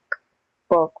take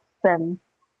books and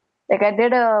like I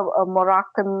did a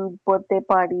Moroccan birthday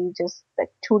party just like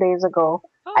 2 days ago.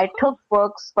 Oh, I cool. took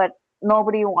books, but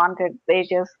nobody wanted. They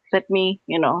just let me,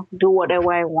 do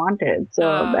whatever I wanted. So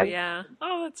Oh, that, yeah.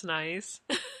 Oh, that's nice.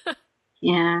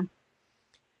 yeah.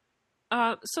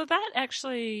 So that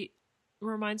actually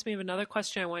reminds me of another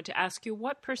question I wanted to ask you.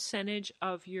 What percentage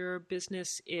of your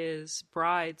business is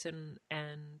brides, and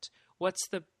what's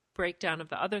the breakdown of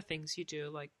the other things you do?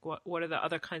 Like what are the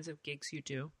other kinds of gigs you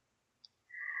do?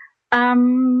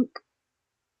 Um,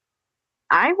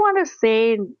 I want to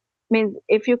say, means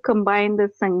if you combine the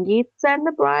Sangeets and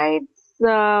the brides,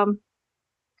 I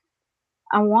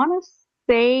want to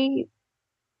say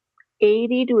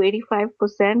 80 to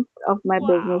 85% of my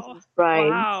business Wow. is brides.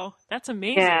 Wow. That's Yeah.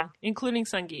 amazing, including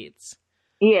Sangeets.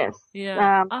 Yes.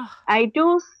 Yeah. Um, Oh, I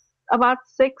do about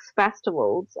 6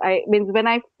 festivals. I mean, when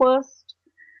I first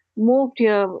moved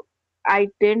here, I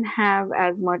didn't have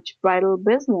as much bridal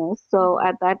business. So mhm.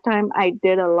 at that time, I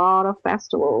did a lot of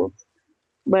festivals.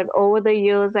 But over the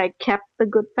years, I kept the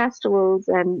good festivals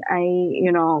and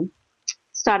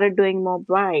started doing more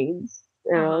brides.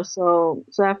 Uh-huh. So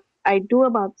I do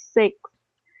about 6.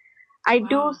 I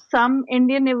do Wow. some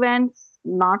Indian events,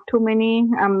 not too many.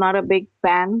 I'm not a big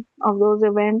fan of those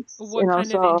events, What kind of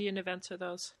so Indian events are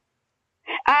those?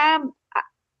 um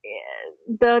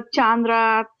the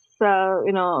Chandrats,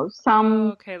 Oh,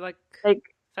 some okay, like like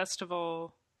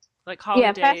festival, like yeah,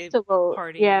 holiday festival.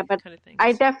 Yeah, party but kind of I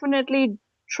things. definitely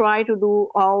try to do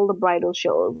all the bridal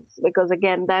shows because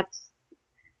again, that's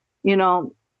you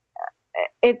know,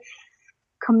 it's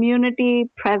community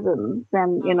presence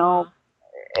and Uh-huh.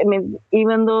 I mean,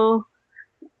 even though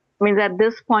I mean, at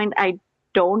this point, I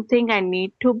don't think I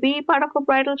need to be part of a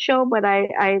bridal show, but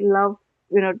I love,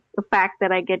 the fact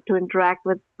that I get to interact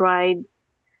with brides.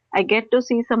 I get to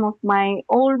see some of my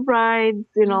old brides,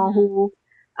 Mm-hmm. who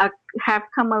have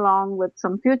come along with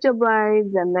some future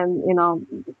brides, and then,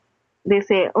 they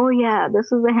say, oh yeah,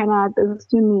 this is the henna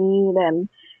artist you need, and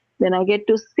then I get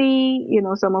to see,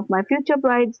 some of my future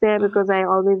brides there Uh-huh. because I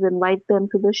always invite them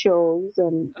to the shows,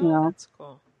 and, Oh, that's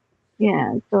cool.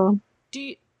 yeah, so. Do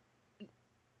you,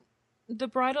 the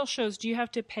bridal shows, do you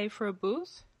have to pay for a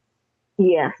booth?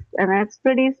 Yes, and that's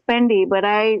pretty spendy, but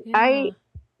I Yeah.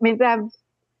 mean, I've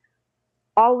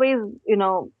always,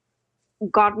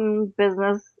 gotten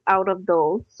business out of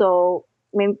those. So,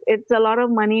 I mean, it's a lot of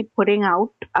money putting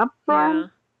out upfront, Yeah.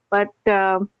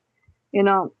 but, you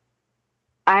know,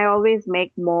 I always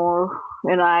make more.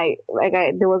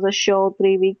 There was a show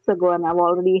 3 weeks ago and I've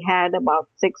already had about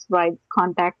 6 brides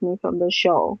contact me from the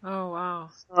show. Oh, wow.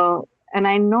 So, and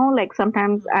I know like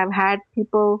sometimes Uh-huh. I've had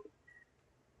people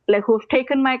like who've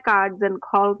taken my cards and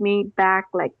called me back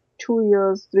like 2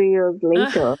 years, 3 years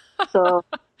later. So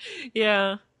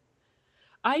Yeah.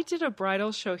 I did a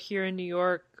bridal show here in New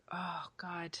York. Oh,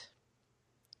 God.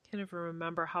 Can't even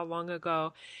remember how long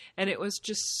ago. And it was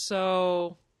just uh,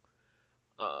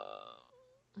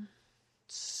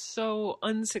 so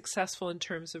unsuccessful in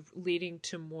terms of leading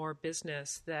to more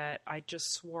business that I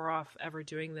just swore off ever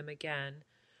doing them again.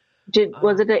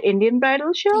 Was it an Indian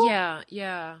bridal show?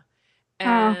 Yeah.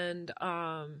 And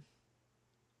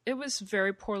it was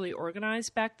very poorly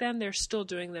organized back then. They're still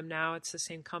doing them now. It's the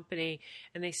same company,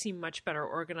 and they seem much better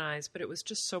organized, but it was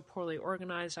just so poorly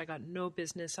organized. I got no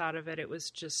business out of it. It was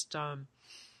just yeah,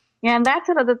 and that's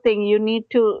another thing. You need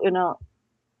to,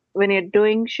 when you're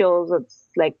doing shows, it's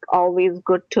like always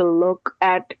good to look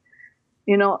at,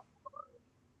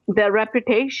 their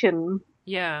reputation.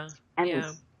 Yeah. And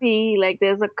see, like,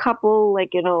 there's a couple,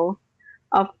 like,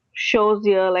 of shows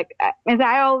here. Like,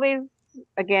 I always,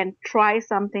 again, try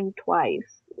something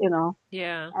twice,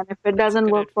 Yeah. And if it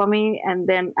doesn't work for me, and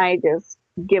then I just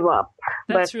give up.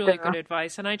 That's really good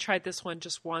advice. And I tried this one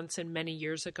just once and many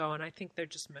years ago, and I think they're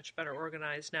just much better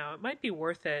organized now. It might be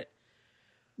worth it.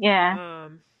 Yeah.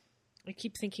 I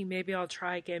keep thinking maybe I'll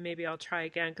try again,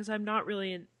 because I'm not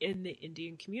really in the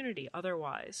Indian community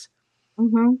otherwise.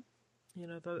 Mm-hmm.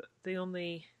 The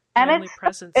only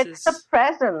presence is... It's the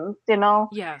presence,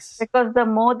 Yes. Because the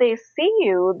more they see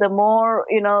you, the more,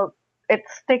 it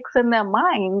sticks in their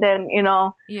mind and,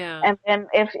 Yeah. And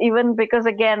then because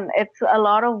again, it's a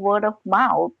lot of word of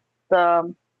mouth. Yeah.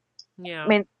 I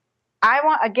mean, I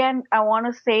want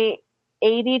to say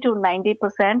 80 to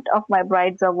 90% of my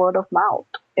brides are word of mouth,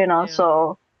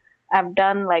 so I've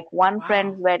done like one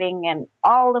friend's wedding and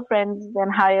all the friends then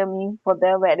hire me for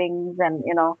their weddings. And,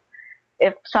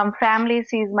 if some family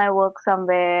sees my work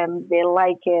somewhere and they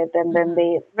like it, and then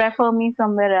they refer me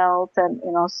somewhere else, and,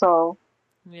 so.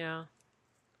 Yeah.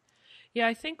 Yeah,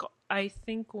 I think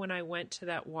when I went to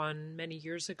that one many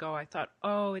years ago, I thought,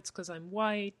 oh, it's because I'm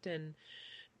white and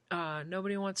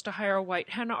nobody wants to hire a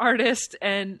white henna artist.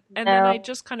 And then I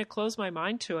just kind of closed my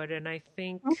mind to it. And I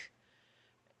think,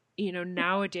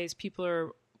 nowadays people are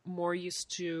more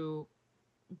used to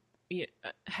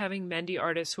having Mehndi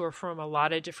artists who are from a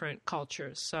lot of different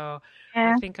cultures. So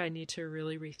I think I need to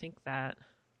really rethink that.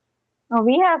 Oh,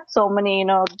 we have so many,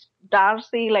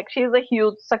 Darcy, like she's a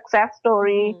huge success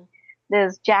story. Mm-hmm.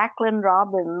 There's Jacqueline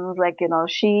Robbins, like,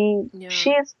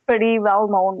 she's pretty well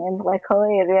known in like her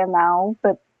area now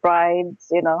with brides,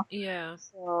 Yeah.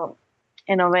 So,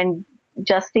 when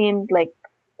Justine, like,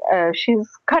 she's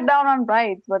cut down on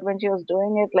brides, but when she was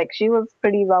doing it, like, she was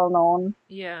pretty well known.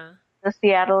 Yeah. The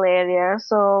Seattle area.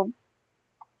 So,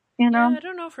 Yeah, I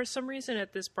don't know. For some reason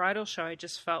at this bridal show, I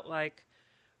just felt like,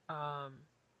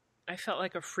 I felt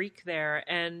like a freak there,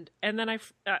 and then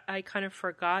I kind of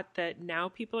forgot that now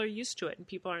people are used to it, and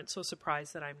people aren't so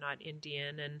surprised that I'm not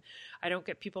Indian, and I don't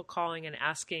get people calling and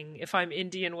asking if I'm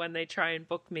Indian when they try and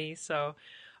book me. So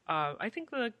I think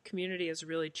the community has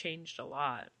really changed a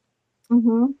lot.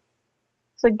 Mm-hmm.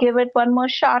 So give it one more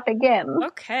shot again.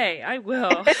 Okay, I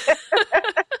will.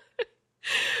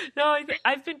 No,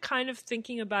 I've been kind of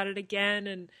thinking about it again,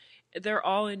 and they're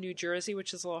all in New Jersey,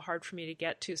 which is a little hard for me to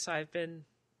get to. So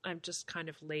I'm just kind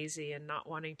of lazy and not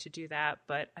wanting to do that.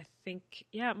 But I think,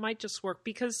 it might just work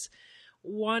because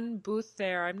one booth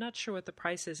there, I'm not sure what the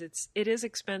price is. It is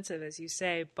expensive, as you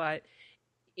say, but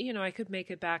I could make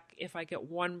it back if I get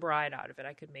one bride out of it.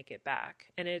 I could make it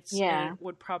back, and it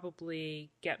would probably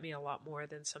get me a lot more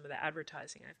than some of the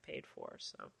advertising I've paid for.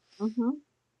 So. Mm-hmm.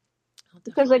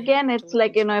 Because again, it's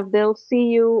like, if they'll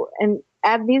see you and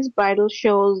at these bridal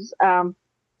shows,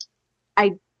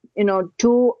 I,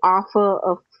 do offer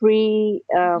a free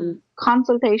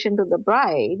consultation to the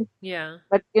bride. Yeah.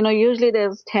 But, usually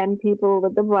there's 10 people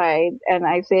with the bride, and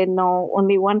I say, no,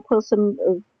 only one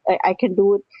person, I can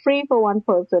do it free for one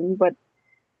person, but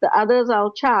the others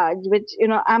I'll charge, which,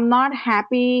 I'm not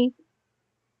happy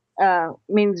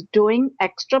means doing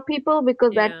extra people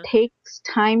because that takes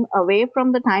time away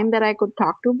from the time that I could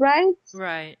talk to brides.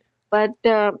 Right. But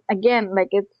again, like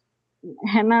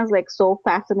henna is like so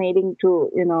fascinating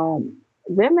to,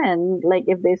 women. Like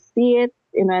if they see it,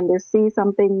 and they see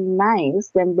something nice,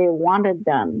 then they want it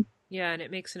done. Yeah, and it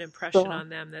makes an impression on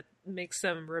them that makes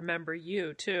them remember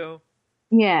you too.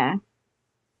 Yeah.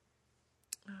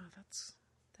 Oh,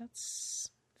 that's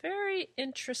very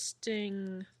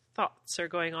interesting. Thoughts are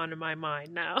going on in my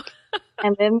mind now.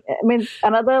 And then,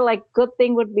 another like good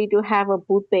thing would be to have a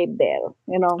booth babe there,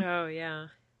 Oh, yeah.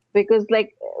 Because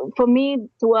like for me,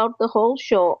 throughout the whole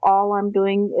show, all I'm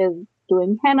doing is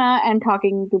doing henna and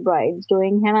talking to brides,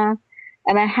 doing henna.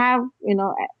 And I have,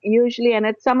 usually, and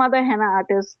it's some other henna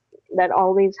artist that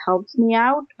always helps me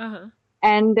out. Uh-huh.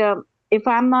 And if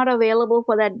I'm not available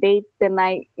for that date, then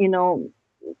I,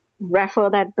 refer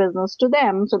that business to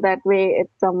them. So that way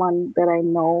it's someone that I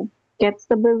know gets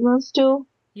the business too.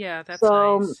 Yeah, that's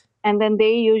nice. And then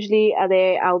they usually are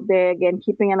there out there again,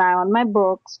 keeping an eye on my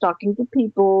books, talking to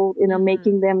people,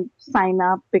 making them sign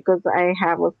up because I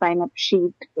have a sign up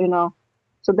sheet,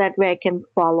 so that way I can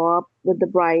follow up with the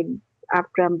bride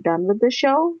after I'm done with the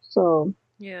show. So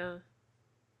Yeah.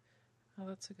 Oh,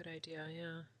 that's a good idea.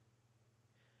 Yeah.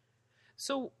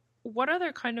 So, what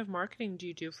other kind of marketing do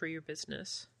you do for your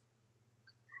business?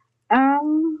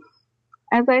 um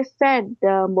as I said,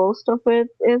 most of it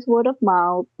is word of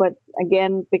mouth, but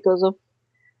again, because of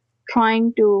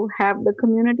trying to have the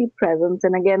community presence,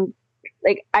 and again,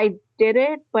 like I did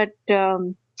it, but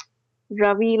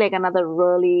Ravi, like another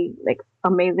really like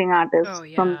amazing Oh,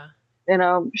 artist from,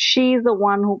 yeah. she's the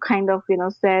one who kind of,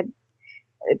 said,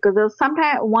 because there was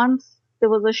sometime once there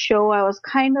was a show I was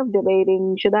kind of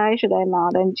debating, should I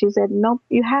not? And she said, nope,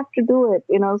 you have to do it,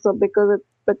 so because it's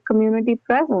the community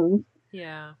presence.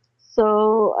 Yeah.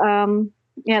 So,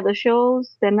 yeah, the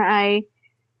shows, then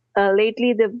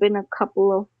lately there've been a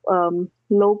couple of,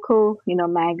 local,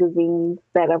 magazines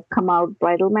that have come out,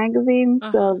 bridal magazines.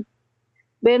 Uh-huh. So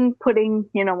been putting,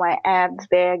 my ads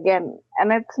there again.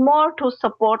 And it's more to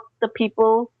support the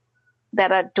people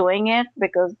that are doing it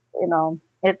because,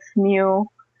 it's new.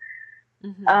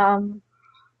 Mm-hmm. Um,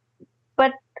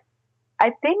 but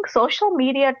I think social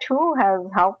media too has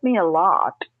helped me a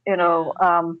lot,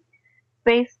 Yeah.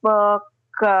 Facebook,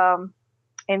 um,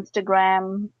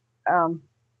 Instagram. Um,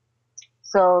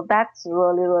 so that's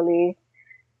really, really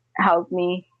helped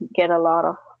me get a lot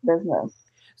of business.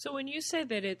 So when you say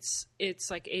that it's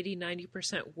like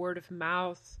 80-90% word of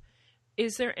mouth,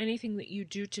 is there anything that you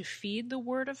do to feed the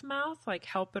word of mouth, like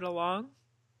help it along?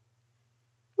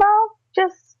 No,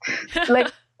 just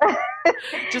like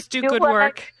Just do do good what I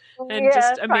work do, and yeah,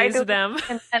 just try amaze to them.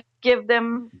 and give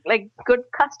them like good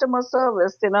customer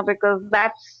service, because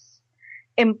that's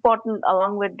important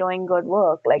along with doing good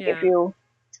work. Like if Yeah. you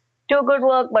do good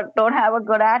work but don't have a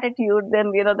good attitude,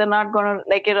 then they're not gonna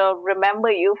like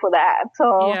remember you for that.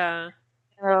 So Yeah.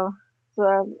 you know,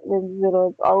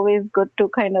 it's always good to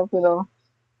kind of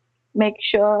make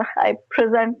sure I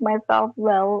present myself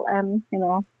well and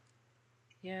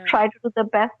Yeah. try to do the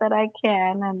best that I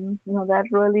can, and that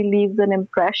really leaves an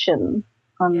impression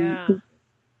on Yeah. people.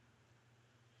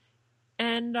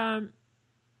 And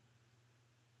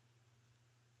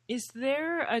is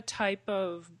there a type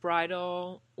of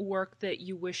bridal work that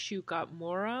you wish you got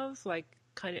more of? Like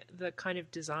the kind of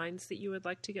designs that you would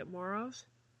like to get more of?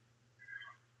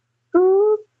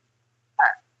 Mm,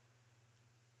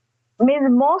 I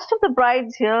mean, most of the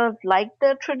brides here like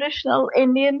the traditional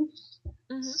Indian,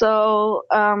 Mm-hmm. so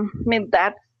I mean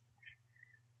that's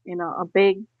a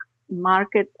big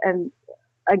market. And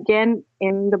again,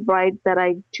 in the brides that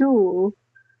I do,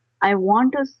 I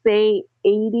want to say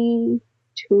 80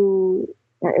 to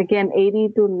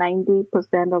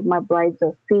 90% of my brides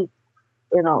are Sikh,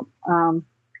 you know, um,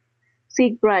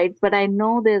 Sikh brides. But I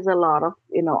know there's a lot of,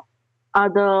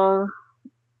 other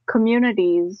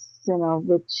communities,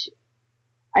 which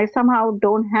I somehow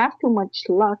don't have too much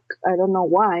luck. I don't know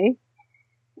why.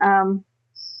 Um,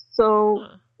 so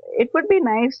Huh. it would be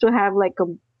nice to have like a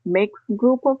mixed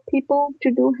group of people to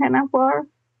do henna for.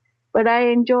 But I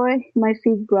enjoy my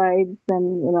Sikh brides,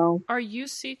 and Are you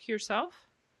Sikh yourself?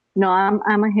 no,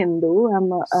 I'm a Hindu.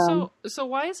 So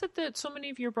why is it that so many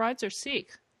of your brides are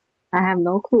Sikh? I have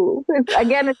no clue.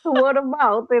 It's a word of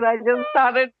mouth, and I just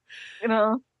started, you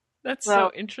know. That's So,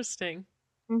 so interesting.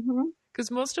 hmm Because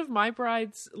most of my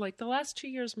brides, like the last 2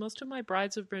 years, most of my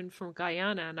brides have been from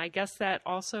Guyana, and I guess that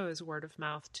also is word of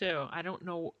mouth too. I don't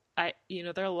know.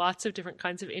 There are lots of different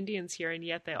kinds of Indians here, and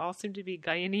yet they all seem to be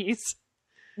Guyanese.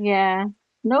 yeah,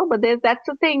 no, but that's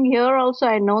the thing here. Also,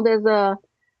 I know there's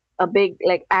a big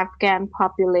like Afghan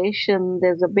population.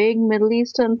 There's a big Middle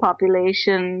Eastern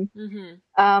population.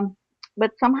 Mm-hmm. Um,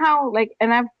 but somehow, like,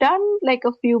 and I've done like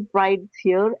a few brides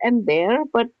here and there,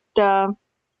 but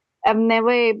I've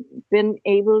never been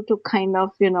able to kind of,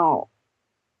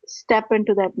 step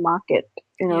into that market,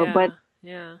 Yeah,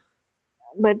 yeah,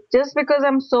 but just because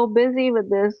I'm so busy with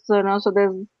this, so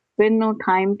there's been no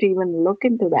time to even look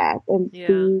into that and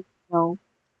see, yeah,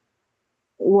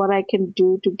 what I can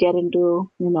do to get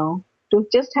into, to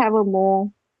just have a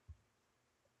more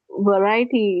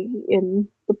variety in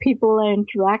the people I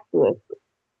interact with.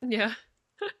 yeah.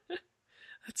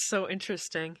 That's so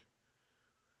interesting.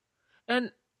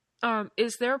 And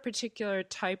is there a particular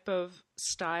type of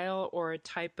style or a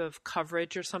type of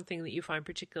coverage or something that you find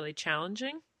particularly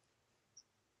challenging?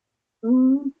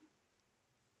 Mm,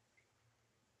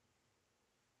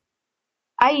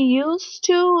 I used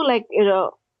to like,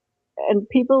 and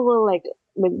people will like,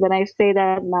 when I say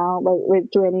that now,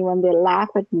 to anyone, they laugh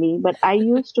at me, but I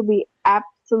used to be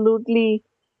absolutely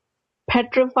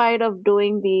petrified of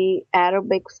doing the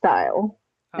Arabic style,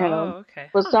 you know. Oh, okay.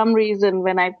 For Huh. some reason,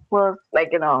 when I first,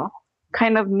 like,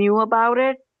 kind of knew about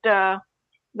it,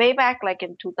 way back like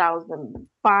in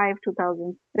 2005,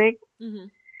 2006,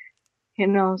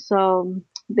 Mm-hmm. so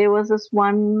there was this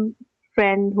one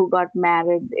friend who got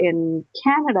married in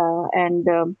Canada,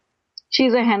 and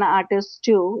she's a henna artist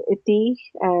too, Iti.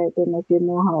 I don't know if you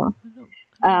know I don't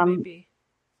her. know, maybe.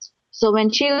 So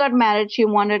when she got married, she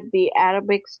wanted the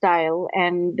Arabic style,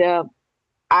 and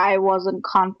I wasn't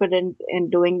confident in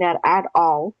doing that at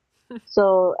all.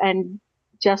 So, and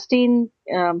Justine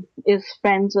is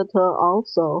friends with her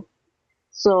also.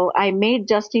 So I made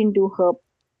Justine do her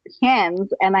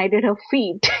hands and I did her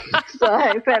feet. So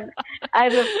I said I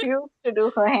refused to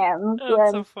do her hands. Oh,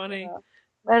 that's so And, funny.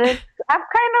 but I've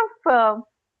kind of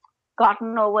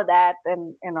gotten over that,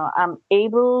 and I'm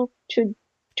able to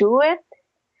do it,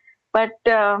 but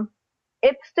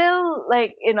it's still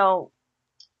like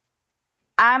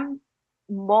I'm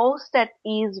most at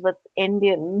ease with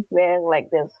Indian where like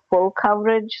there's full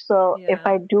coverage. So if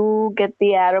Yeah. I do get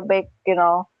the Arabic,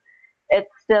 it's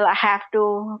still I have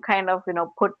to kind of,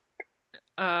 put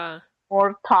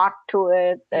more thought to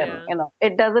it, and Yeah.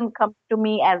 it doesn't come to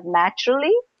me as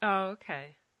naturally. Oh,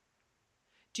 okay.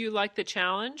 Do you like the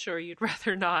challenge or you'd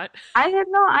rather not? I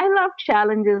don't know, I love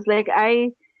challenges. Like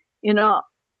you know,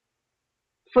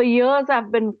 for years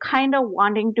I've been kind of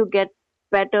wanting to get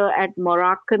better at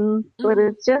Moroccan, but Mm-hmm.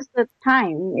 it's just the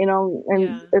time, and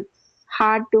Yeah. it's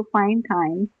hard to find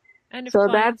time. And if So that,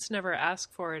 clients never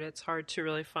ask for it, it's hard to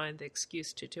really find the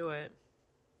excuse to do it.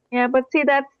 yeah, but see,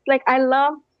 that's like, I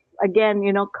love, again,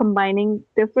 combining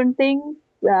different things.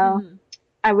 Uh, Mm-hmm.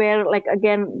 I wear, like,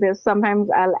 again, there's sometimes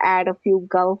I'll add a few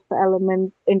Gulf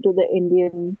elements into the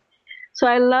Indian. So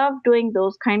I love doing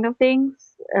those kind of things.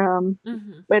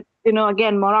 Mm-hmm. But,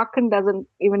 again, Moroccan doesn't,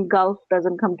 even Gulf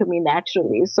doesn't come to me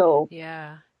naturally. So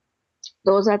Yeah.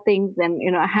 those are things, then,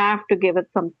 I have to give it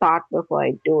some thought before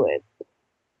I do it.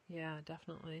 Yeah,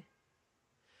 definitely.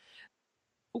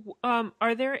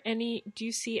 Are there do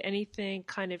you see anything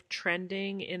kind of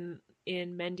trending in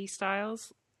Mendy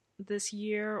styles this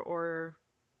year or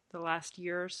the last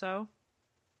year or so?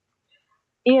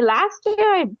 Yeah, last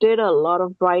year I did a lot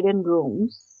of bride and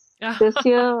grooms. This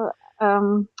year,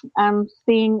 I'm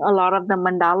seeing a lot of the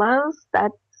mandalas.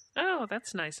 Oh,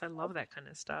 that's nice. I love that kind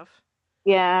of stuff.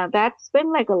 Yeah, that's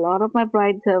been like a lot of my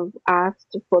brides have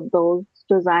asked for those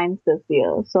designs this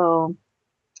year. So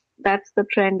that's the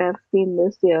trend I've seen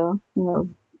this year.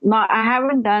 Not, I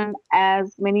haven't done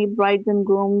as many brides and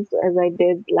grooms as I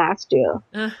did last year.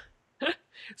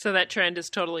 So that trend is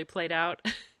totally played out.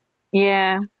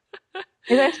 Yeah,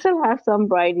 and I still have some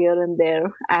bride here and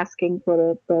there asking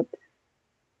for it, but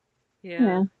Yeah.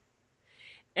 yeah.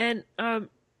 And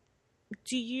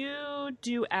do you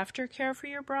do aftercare for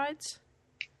your brides?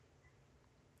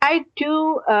 I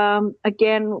do,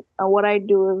 again, what I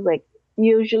do is like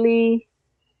usually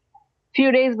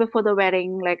few days before the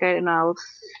wedding, like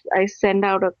I send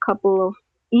out a couple of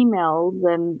emails,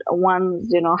 and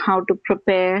one's, how to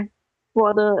prepare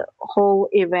for the whole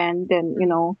event, and,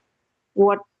 Mm-hmm.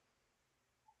 what,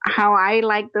 how I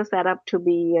like the setup to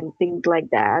be and things like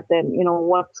that. And,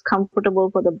 what's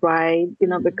comfortable for the bride,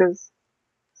 Mm-hmm. because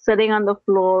sitting on the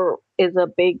floor is a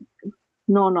big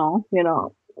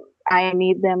no. I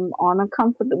need them on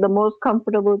the most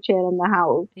comfortable chair in the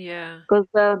house, Yeah. because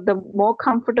the more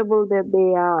comfortable that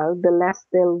they are, the less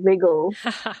they'll wiggle.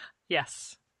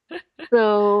 Yes.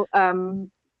 So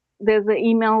there's an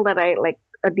email that I like,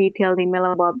 a detailed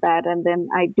email about that, and then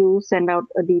I do send out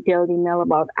a detailed email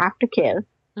about aftercare.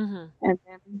 Mm-hmm. And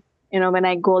then when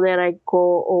I go there, I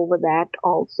go over that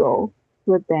also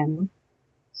with them.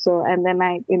 So, and then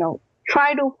I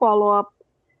try to follow up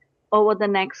over the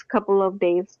next couple of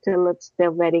days till it's their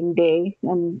wedding day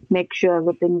and make sure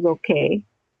everything's okay.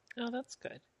 Oh, that's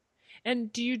good.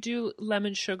 And do you do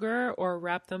lemon sugar or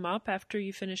wrap them up after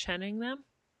you finish henning them?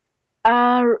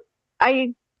 Uh,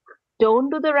 I don't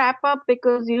do the wrap up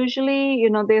because usually,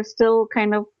 they're still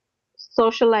kind of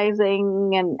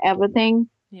socializing and everything.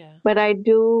 Yeah. But I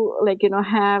do, like,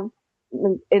 have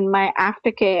in my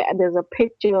aftercare, there's a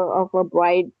picture of a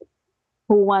bride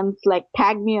who once like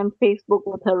tagged me on Facebook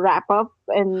with her wrap up,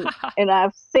 and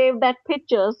I've saved that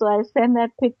picture. So I send that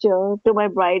picture to my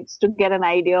brides to get an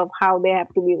idea of how they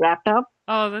have to be wrapped up.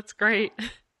 Oh, that's great.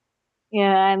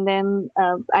 Yeah. And then,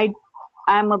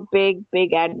 I'm a big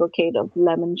advocate of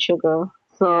lemon sugar.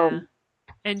 Yeah. So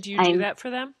And do you do I, that for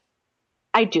them?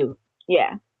 I do.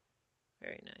 Yeah.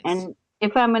 Very nice. And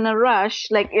if I'm in a rush,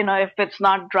 like, if it's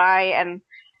not dry and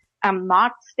I'm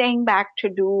not staying back to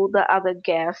do the other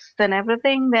guests and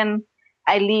everything, then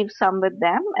I leave some with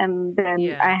them, and then I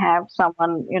Yeah. have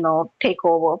someone, take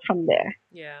over from there.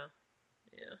 Yeah.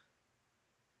 Yeah.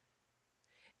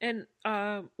 And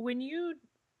when you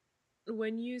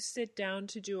when you sit down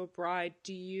to do a bride,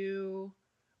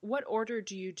 what order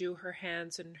do you do her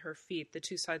hands and her feet, the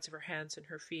two sides of her hands and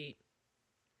her feet?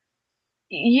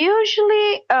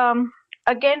 Usually,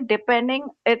 again, depending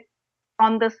it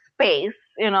on the space,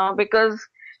 because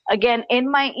again, in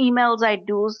my emails, I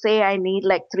do say I need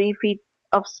like 3 feet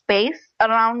of space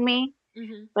around me.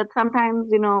 Mm-hmm. But sometimes,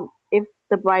 if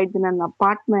the bride's in an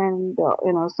apartment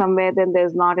or, somewhere, then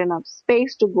there's not enough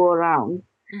space to go around.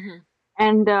 Mm-hmm.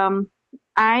 And,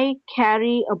 I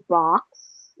carry a box,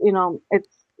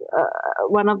 it's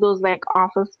one of those like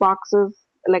office boxes,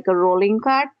 like a rolling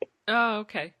cart. Oh,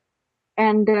 okay.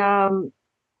 And,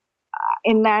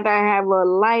 in that I have a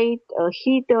light, a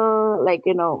heater, like,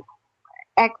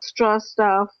 extra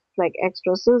stuff, like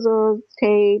extra scissors,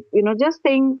 tape, just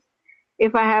things.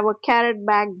 If I have a carrot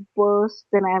bag burst,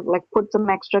 then I have like put some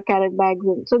extra carrot bags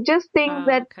in. So just things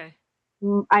that Okay.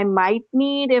 I might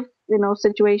need if,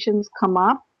 situations come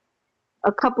up.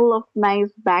 A couple of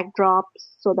nice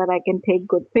backdrops so that I can take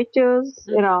good pictures,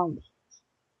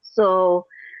 So,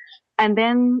 and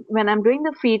then when I'm doing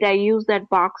the feet, I use that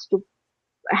box to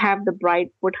have the bride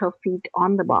put her feet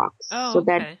on the box. Oh, So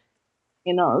that, okay.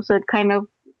 so it kind of,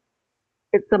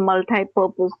 it's a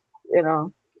multi-purpose,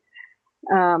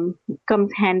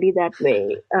 comes handy that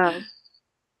way.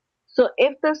 So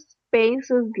if the space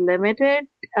is limited,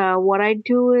 what I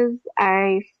do is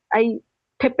I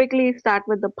typically start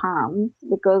with the palms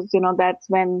because, that's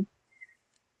when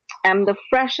I'm the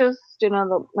freshest,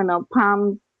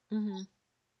 palms Mm-hmm.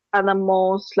 are the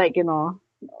most like,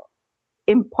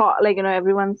 like,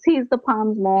 everyone sees the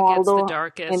palms It more, gets the although,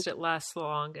 darkest, it lasts the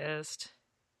longest.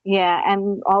 yeah,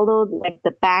 and although like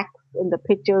the back in the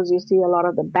pictures, you see a lot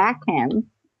of the backhand.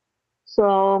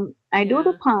 So I do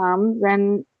the Yeah. palms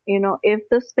and, if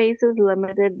the space is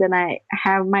limited, then I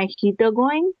have my heater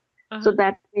going. So Uh-huh.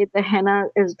 that way the henna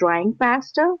is drying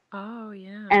faster. Oh,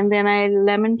 yeah. And then I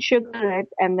lemon sugar it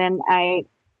and then I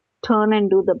turn and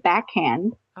do the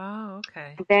backhand. Oh,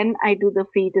 okay. Then I do the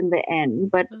feet in the end.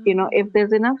 But, if Oh.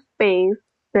 there's enough space,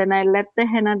 then I let the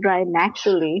henna dry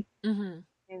naturally. Mm-hmm.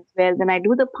 As well, then I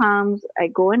do the palms, I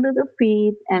go into the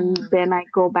feet, and Mm-hmm. then I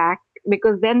go back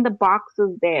because then the box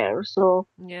is there. So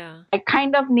Yeah. I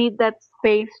kind of need that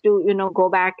space to, go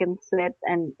back and sit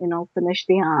and, finish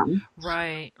the arm.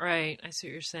 Right, right. I see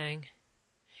what you're saying.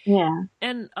 Yeah.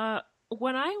 And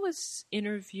when I was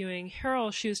interviewing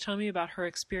Harold, she was telling me about her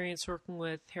experience working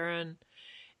with Heron,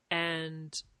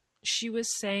 and she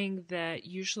was saying that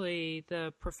usually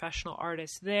the professional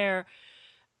artists there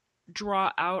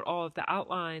draw out all of the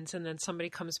outlines and then somebody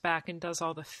comes back and does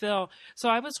all the fill. So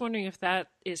I was wondering if that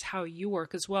is how you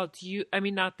work as well. Do you, I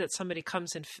mean, not that somebody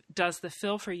comes and does the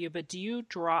fill for you, but do you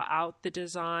draw out the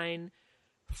design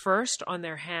first on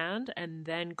their hand and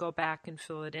then go back and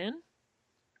fill it in?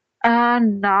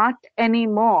 Not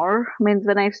anymore. Means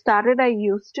when I started, I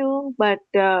used to, but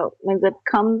means it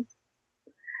comes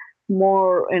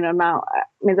more, now.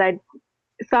 Means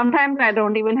sometimes I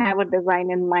don't even have a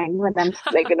design in mind when I'm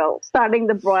like, starting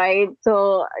the bride.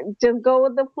 So just go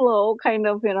with the flow, kind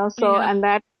of, So Yeah. and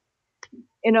that,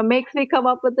 makes me come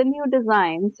up with a new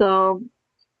design. So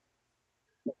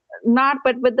not,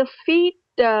 but with the feet,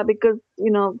 because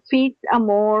feet are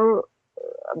more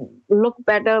look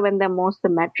better when they're more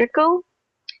symmetrical.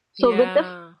 So with the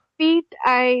Yeah. feet,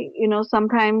 I,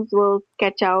 sometimes will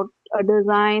sketch out a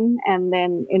design and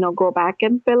then, go back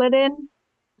and fill it in,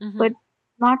 Mm-hmm. but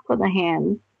not for the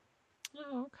hands.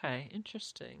 Oh, okay.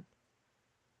 Interesting.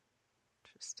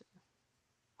 Interesting.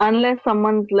 Unless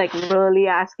someone's like really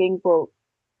asking for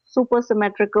super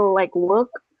symmetrical like work,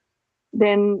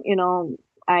 then,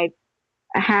 I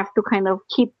have to kind of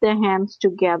keep their hands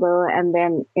together and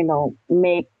then,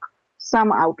 make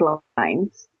some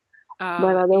outlines.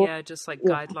 But otherwise, Yeah, just like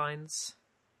yeah. guidelines.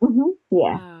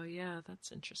 Yeah. Oh, yeah,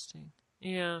 that's interesting.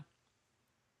 Yeah.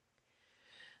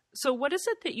 So, what is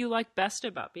it that you like best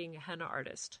about being a henna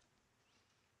artist?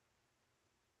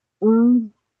 Mm,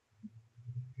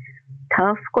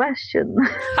 tough question.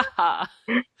 Haha.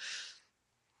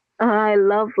 I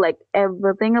love like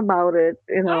everything about it,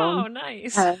 Oh,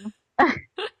 nice. Uh,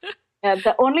 yeah,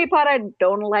 the only part I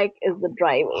don't like is the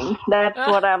driving. That's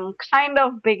what I'm kind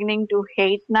of beginning to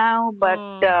hate now, but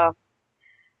Oh,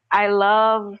 I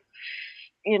love,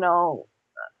 you know,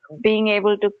 being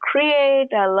able to create.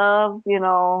 I love,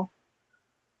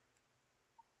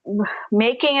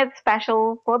 making it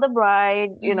special for the bride,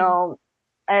 mm-hmm.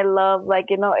 I love like,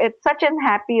 it's such a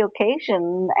happy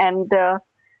occasion and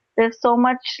there's so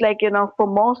much like, for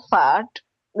most part,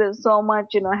 there's so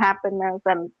much, happiness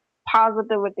and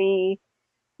positivity,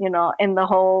 in the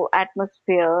whole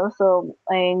atmosphere. So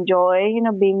I enjoy,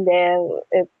 being there.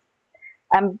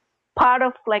 I'm part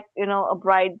of like, a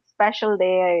bride's special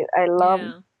day. I love,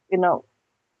 Yeah.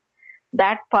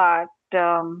 that part.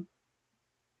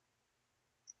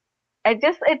 It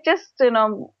just,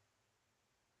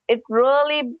 it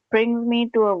really brings me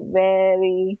to a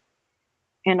very,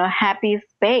 happy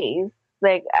space.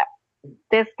 Like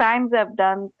there's times I've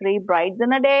done 3 brides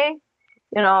in a day.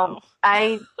 Wow.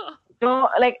 I don't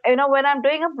like, when I'm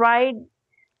doing a bride,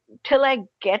 till I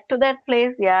get to that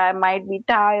place, yeah, I might be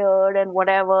tired and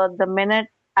whatever. The minute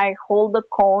I hold the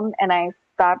cone and I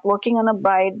start working on a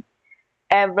bride,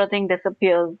 everything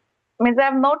disappears. Means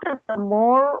I've noticed the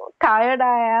more tired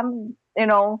I am,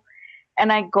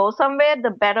 and I go somewhere, the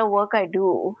better work I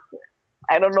do.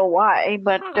 I don't know why,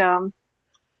 but Huh.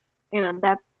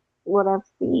 that's what I've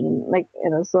seen. Like,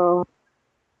 so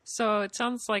So it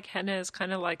sounds like henna is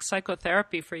kind of like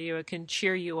psychotherapy for you. It can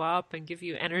cheer you up and give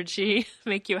you energy,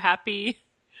 make you happy.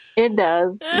 it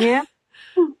does. Yeah.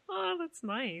 Oh, that's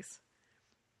nice.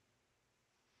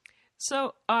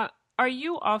 So, are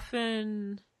you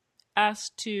often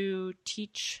asked to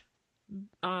teach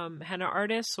henna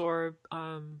artists or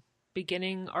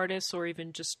beginning artists or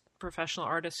even just professional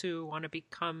artists who want to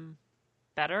become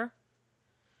better?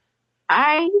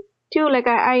 I too, like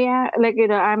like,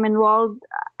 I'm involved.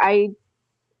 I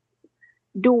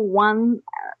do one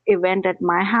event at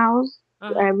my house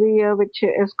Uh-huh. every year, which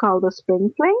is called the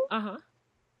Spring Fling, Uh-huh.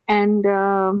 and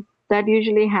that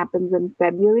usually happens in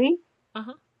February.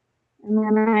 Uh-huh. And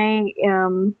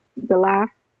then the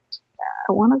last,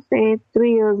 I want to say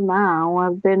 3 years now,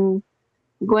 I've been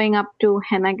going up to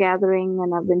henna gathering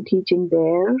and I've been teaching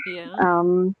there.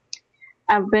 Yeah.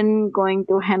 I've been going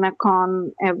to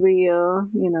HennaCon every year,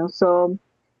 so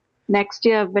next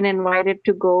year I've been invited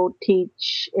to go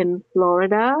teach in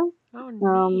Florida. Oh,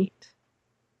 Um, neat.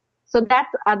 so that's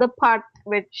the other part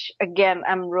which again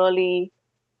I'm really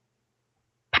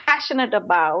passionate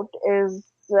about is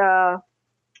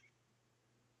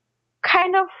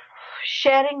kind of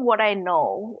sharing what I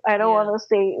know. I don't Yeah. want to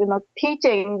say,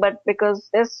 teaching, but because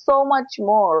there's so much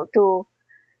more to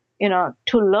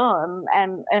learn.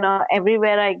 And,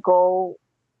 everywhere I go,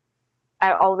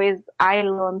 I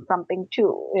learn something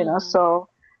too, Mm-hmm. so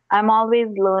I'm always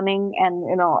learning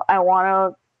and, I want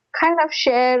to kind of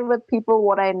share with people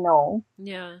what I know.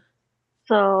 Yeah.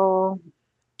 So,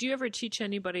 Do you ever teach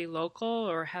anybody local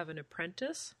or have an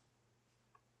apprentice?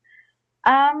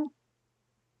 um,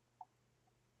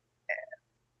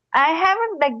 I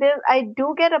haven't like this. I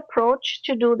do get approached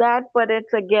to do that, but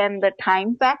it's again the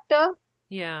time factor.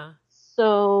 Yeah.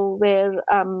 So where,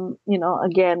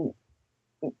 again,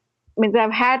 means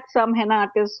I've had some henna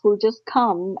artists who just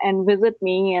come and visit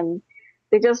me and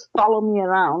they just follow me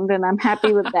around and I'm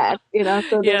happy with that,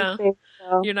 so they Yeah. say,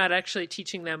 You're not actually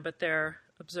teaching them, but they're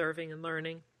observing and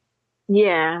learning.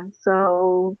 yeah,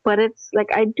 so, but it's like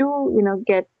I do,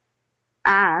 get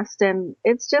asked and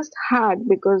it's just hard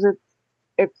because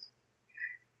it's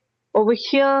over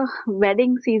here,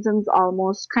 wedding season's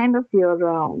almost kind of year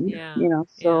round, Yeah. Yeah.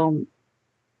 so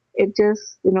it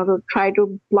just, to try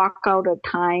to block out a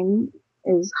time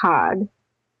is hard.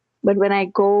 But when I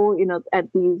go,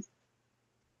 at these,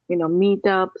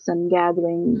 meetups and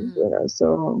gatherings, Mm-hmm.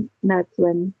 so that's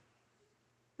when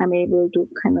I'm able to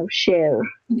kind of share.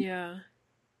 Yeah.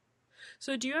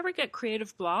 So do you ever get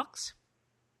creative blocks?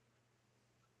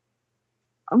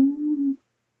 Um,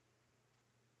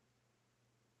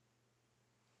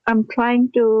 I'm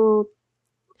trying to,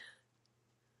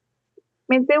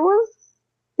 I mean,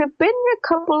 there've been a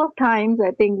couple of times,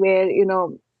 I think, where,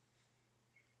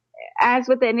 as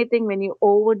with anything, when you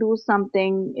overdo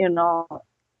something,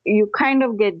 you kind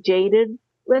of get jaded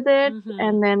with it. Mm-hmm.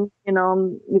 And then,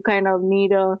 you kind of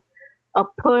need a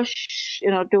push,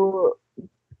 to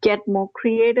get more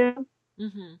creative.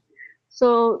 Mm-hmm.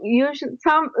 So usually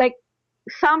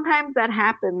sometimes that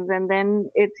happens and then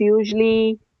it's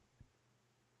usually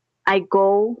I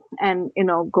go and,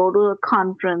 go to a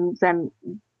conference and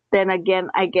then again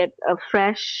I get a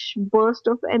fresh burst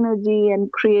of energy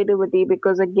and creativity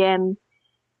because again,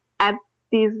 at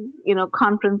these,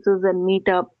 conferences and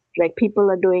meetups, like people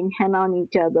are doing henna on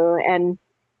each other and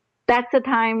that's the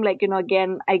time, like,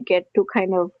 again, I get to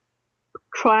kind of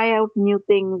try out new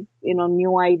things,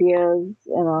 new ideas,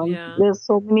 Yeah. there's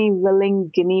so many willing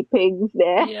guinea pigs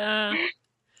there. Yeah.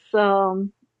 So,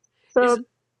 Is so,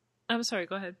 I'm sorry,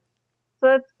 go ahead.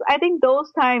 so it's, I think those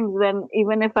times when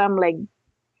even if I'm like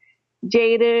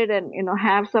jaded and,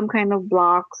 have some kind of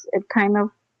blocks, it kind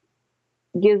of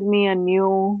gives me a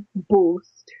new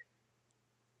boost.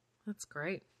 That's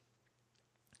great.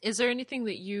 Is there anything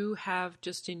that you have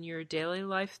just in your daily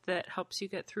life that helps you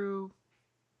get through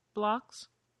blocks?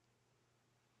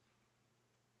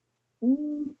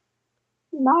 Mm.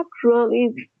 Not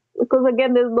really, because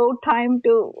again, there's no time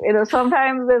to,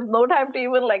 sometimes there's no time to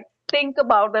even like think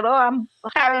about that. Oh, I'm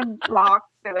having blocks.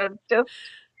 It's just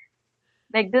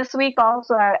like this week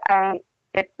also,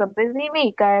 it's a busy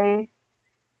week.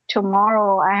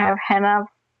 Tomorrow I have henna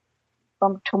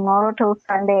from tomorrow till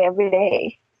Sunday every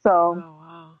day. Oh, So,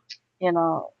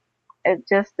 wow.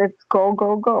 It's go,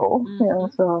 go, go.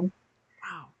 Mm-hmm. So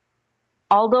Wow.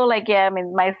 although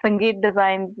my Sangeet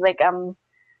designs, I'm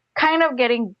kind of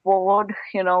getting bored,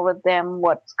 with them,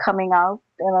 what's coming out,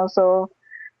 so,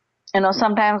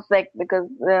 sometimes because,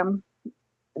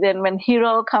 then when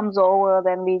Hero comes over,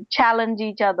 then we challenge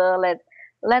each other.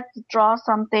 Let's draw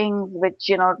something which,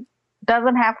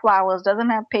 doesn't have flowers, doesn't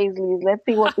have paisleys. Let's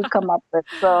see what we come up with.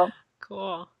 So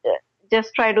Cool.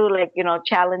 just try to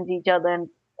challenge each other and,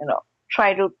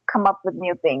 try to come up with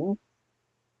new things.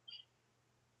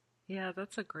 Yeah,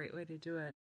 that's a great way to do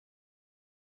it.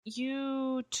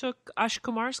 You took Ash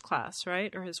Kumar's class,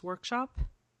 right? Or his workshop?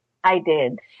 I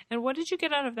did. And what did you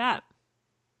get out of that?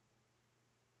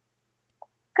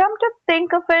 Come to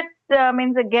think of it,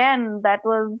 means again, that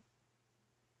was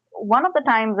one of the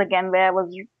times again where I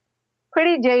was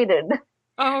pretty jaded.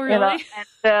 Oh, really?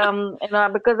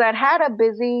 Because I'd had a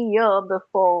busy year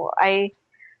before.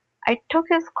 I took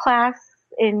his class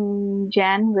in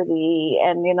January,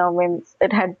 and when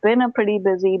it had been a pretty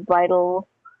busy bridal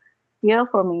year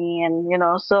for me,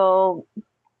 and so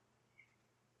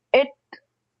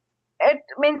it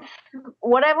means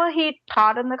whatever he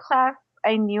taught in the class,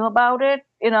 I knew about it,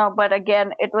 but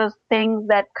again, it was things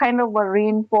that kind of were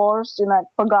reinforced, I'd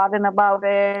forgotten about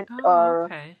it, Oh,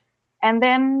 okay. and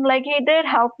then he did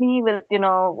help me with,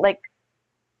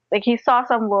 he saw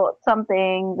some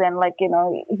things, and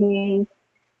he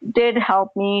did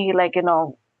help me,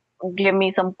 give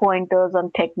me some pointers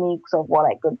on techniques of what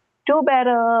I could do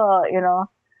better,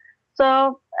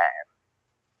 so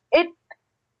it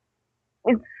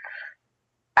it's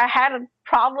I had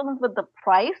problems with the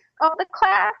price of the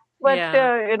class, but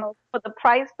Yeah. for the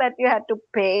price that you had to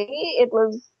pay, it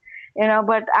was,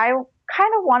 but I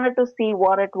kind of wanted to see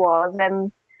what it was,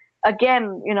 and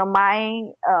again, my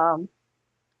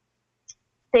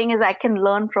thing is I can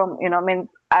learn from,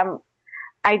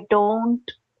 I don't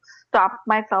stop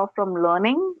myself from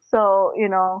learning. So,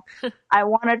 I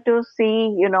wanted to see,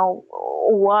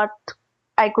 what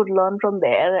I could learn from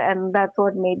there. And that's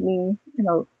what made me,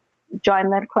 join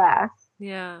that class.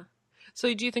 Yeah.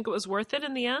 So do you think it was worth it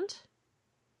in the end?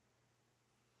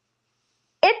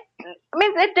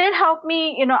 It did help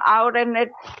me, out, and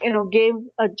it, gave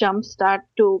a jump start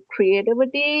to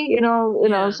creativity,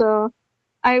 Yeah. so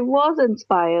I was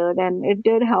inspired and it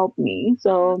did help me. Oh,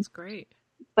 So, that's great.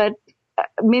 but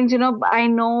means, I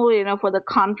know, for the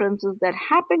conferences that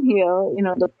happen here,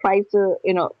 the price,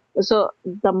 so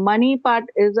the money part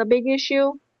is a big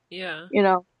issue, Yeah.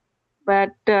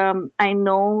 But I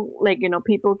know,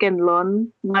 people can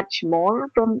learn much more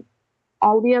from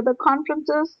all the other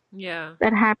conferences Yeah.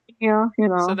 that happen here,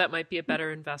 So that might be a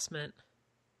better investment.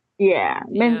 Yeah,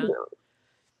 means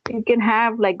Yeah. you can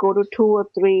have go to 2 or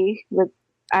 3 with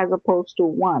as opposed to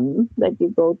one that you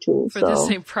go to. For the So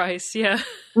same price, yeah.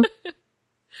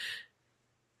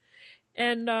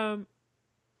 And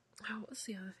what was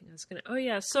the other thing I was gonna? Oh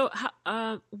yeah. So,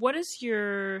 what is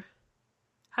your?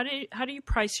 How do you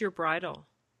price your bridal?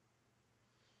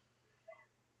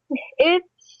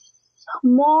 it's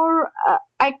more.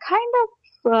 I kind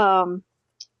of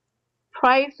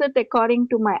price it according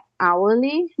to my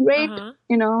hourly Uh rate. huh.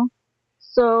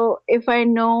 So if I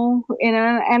know,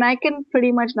 and I can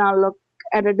pretty much now look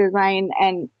at a design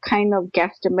and kind of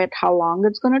guesstimate how long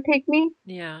it's going to take me.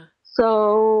 Yeah.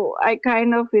 So I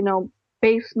kind of,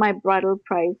 base my bridal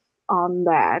price on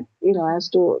that, Mm-hmm. as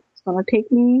to it's going to take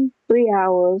me 3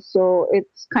 hours. So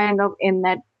it's kind of in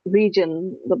that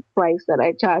region, the price that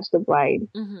I charge the bride.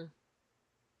 Mm-hmm.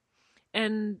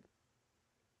 And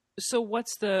so,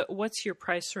 what's your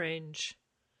price range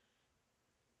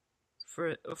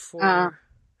for Uh,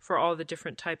 for all the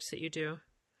different types that you do?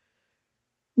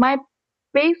 my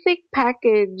basic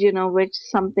package, which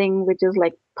something which is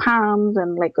like palms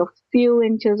and like a few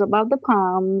inches above the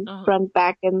palm, Uh huh. front,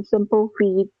 back, and simple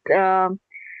feet.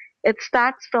 It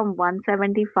starts from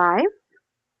 175,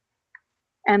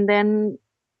 and then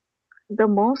the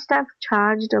most I've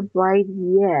charged a bride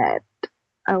yet,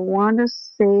 I want to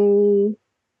say,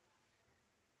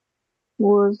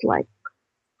 was like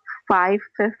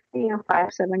 550 or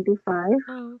 575.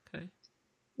 Oh, okay.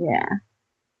 Yeah.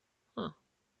 Huh.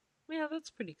 Yeah, that's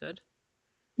pretty good.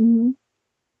 hmm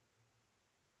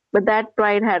But that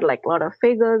bride had like a lot of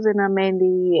figures in her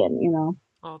mehndi, and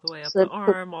All the way up so the it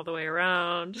took, arm, all the way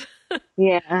around.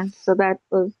 yeah, so that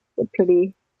was a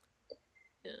pretty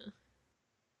Yeah.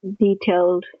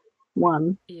 detailed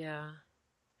one. Yeah.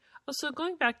 Also,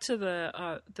 going back to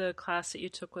the class that you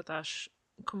took with Ash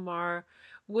Kumar,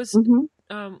 was Mm-hmm.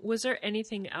 was there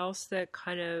anything else that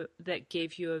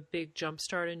gave you a big jump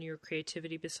start in your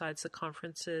creativity besides the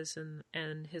conferences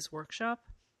and his workshop?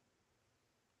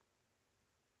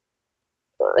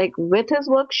 Like with his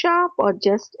workshop or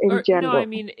just in Or no, I general?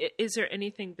 mean, is there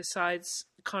anything besides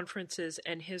conferences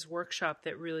and his workshop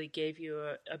that really gave you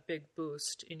a big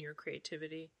boost in your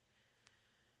creativity?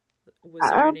 Was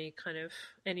there Uh,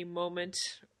 any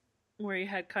moment where you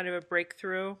had kind of a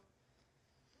breakthrough?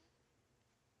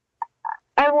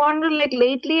 I wonder, like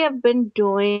lately I've been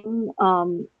doing a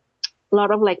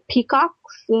lot of like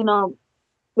peacocks,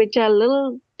 which are a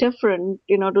little different,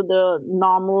 to the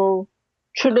normal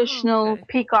Oh, traditional okay.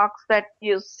 peacocks that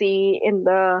you see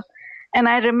and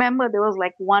I remember there was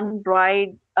like one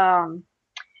bride,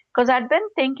 because I'd been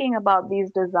thinking about these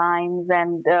designs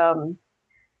and,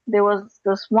 there was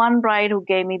this one bride who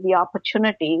gave me the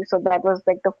opportunity. So that was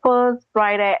like the first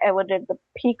bride I ever did the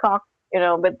peacock,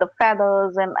 with the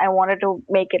feathers, and I wanted to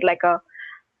make it like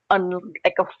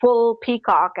like a full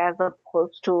peacock as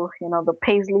opposed to, the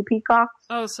paisley peacocks.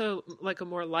 Oh, so like a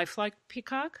more lifelike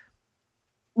peacock?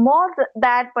 More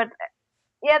that, but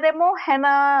yeah, they're more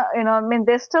henna, I mean,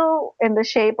 they're still in the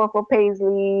shape of a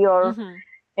paisley or, Mm-hmm.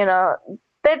 you know,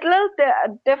 they're a little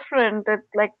different.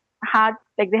 It's like hard,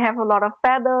 like they have a lot of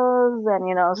feathers and,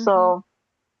 Mm-hmm.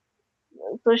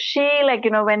 so she, like,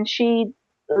 when she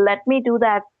let me do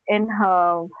that in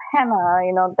her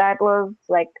henna, that was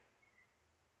like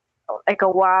a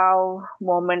wow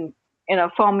moment,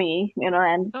 for me,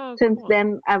 and Oh, since cool.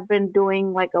 then I've been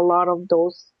doing like a lot of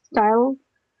those styles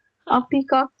Huh. of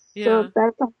peacocks. So Yeah.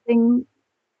 that's something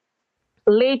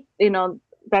late,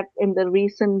 that in the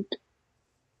recent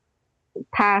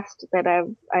past that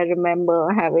I remember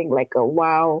having like a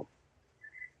wow,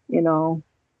 you know,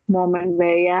 moment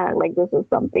where, yeah, like this is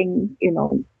something,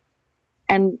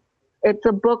 and it's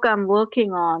a book I'm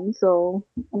working on, so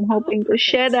I'm Oh, hoping to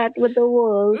share perfect. that with the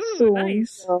world Ooh, soon.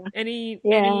 nice. So yeah,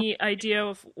 Any idea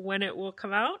of when it will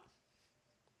come out?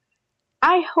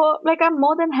 I hope, like, I'm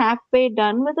more than halfway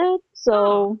done with it, Oh.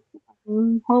 so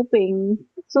I'm Cool. hoping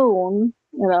soon,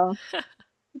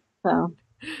 so.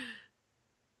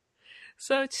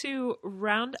 So to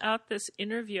round out this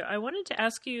interview, I wanted to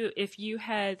ask you if you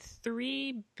had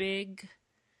three big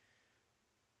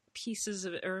pieces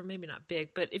of, or maybe not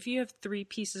big, but if you have three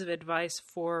pieces of advice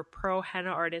for pro henna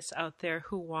artists out there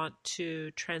who want to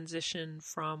transition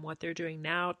from what they're doing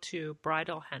now to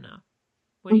bridal henna,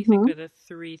 what do you think Hmm. are the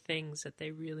three things that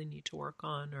they really need to work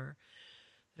on or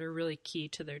that are really key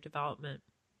to their development?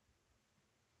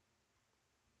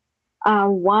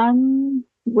 One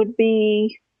would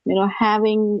be,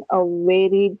 having a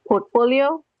varied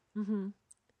portfolio, Mm-hmm.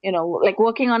 like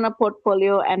working on a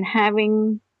portfolio and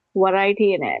having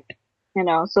variety in it,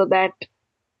 so that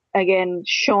again,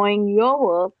 showing your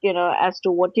work, as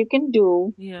to what you can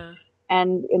do Yeah.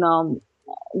 and,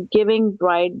 giving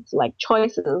brides like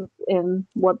choices in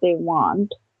what they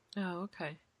want. Oh,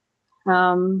 okay.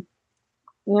 Um,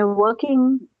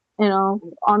 working,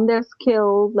 on their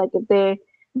skills, like if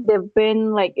they've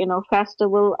been like,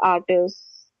 festival artists,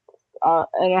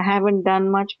 haven't done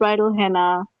much bridal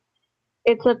henna,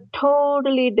 it's a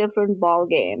totally different ball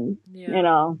game,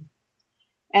 Yeah.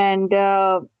 and,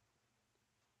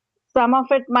 some of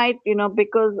it might,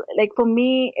 because like for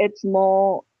me, it's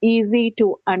more easy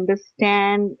to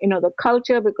understand, the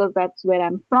culture because that's where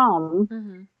I'm from.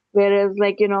 Mm-hmm. Whereas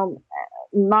like,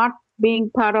 not being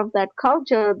part of that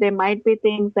culture, there might be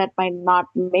things that might not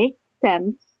make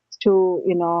sense to,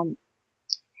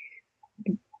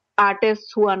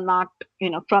 artists who are not,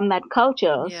 from that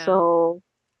culture. Yeah. So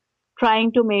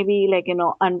trying to maybe like,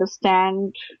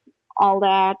 understand all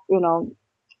that,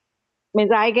 means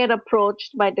I get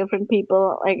approached by different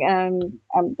people, like, and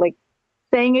I'm like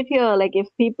saying it here, like if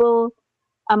people,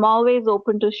 I'm always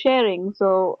open to sharing.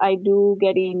 So I do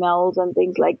get emails and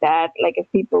things like that. Like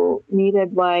if people need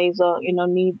advice or,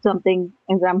 need something,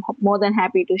 and I'm more than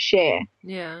happy to share.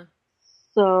 Yeah.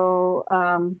 So,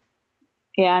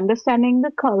 yeah, understanding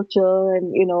the culture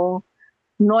and,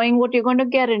 knowing what you're going to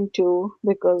get into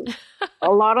because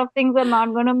a lot of things are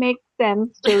not going to make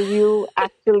sense till you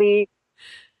actually,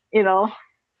 you know,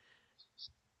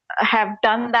 have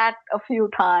done that a few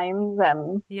times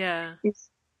and Yeah. you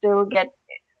still get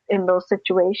in those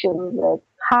situations. It's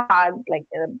hard, like,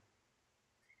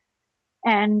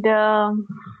 and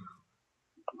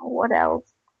what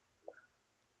else?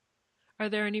 Are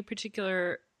there any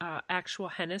particular actual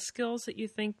henna skills that you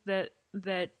think that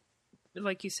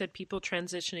like you said, people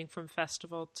transitioning from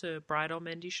festival to bridal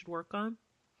mend you should work on?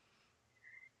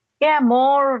 Yeah,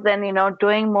 more than,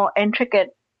 doing more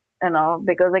intricate,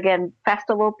 because again,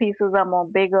 festival pieces are more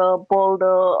bigger, bolder,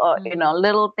 or,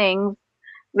 little things.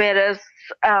 Whereas,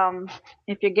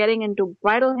 if you're getting into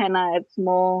bridal henna, it's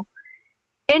more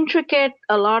intricate,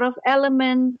 a lot of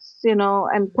elements,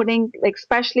 and putting, like,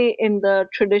 especially in the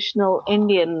traditional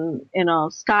Indian,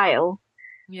 style.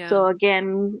 Yeah. So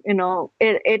again,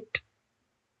 it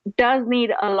does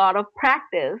need a lot of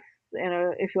practice,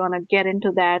 if you want to get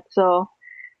into that. So,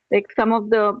 like, some of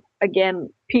the, again,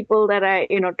 people that I,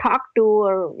 talk to,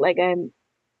 or like I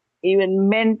even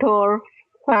mentor,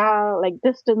 like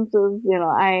distances,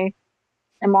 I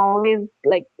am always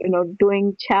like,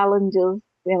 doing challenges,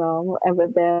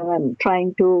 with them and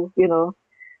trying to,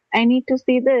 I need to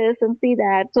see this and see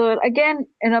that. So again,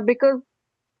 because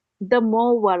the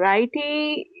more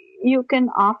variety you can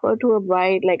offer to a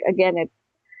bride, like, again,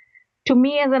 to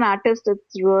me as an artist,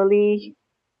 it's really,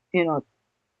 you know,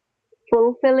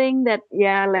 fulfilling that,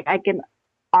 yeah, like I can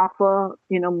offer,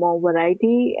 more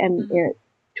variety and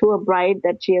to a bride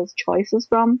that she has choices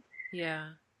from. Yeah.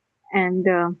 And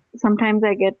sometimes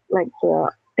I get like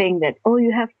the thing that, oh,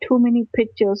 you have too many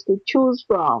pictures to choose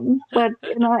from. But,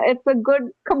 it's a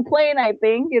good complaint, I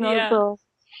think, Yeah. so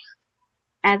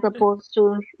as opposed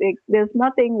to, like, there's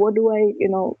nothing, what do I,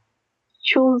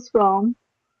 choose from?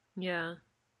 Yeah.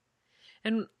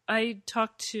 And I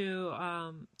talked to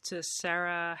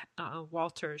Sarah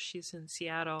Walters. She's in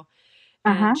Seattle,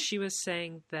 and she was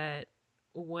saying that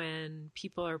when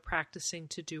people are practicing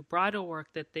to do bridal work,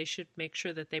 that they should make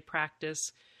sure that they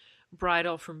practice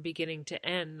bridal from beginning to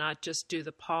end, not just do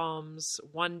the palms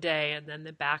one day and then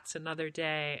the backs another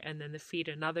day and then the feet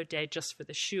another day just for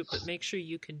the shoot, but make sure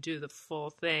you can do the full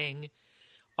thing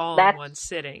all in one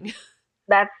sitting.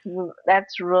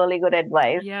 That's really good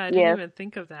advice. Yeah, I didn't even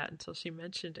think of that until she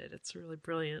mentioned it. It's really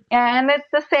brilliant. Yeah, and it's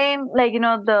the same, like,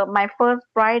 my first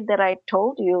bride that I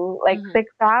told you, like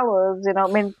 6 hours, I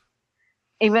mean,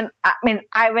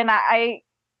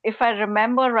 if I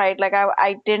remember right, like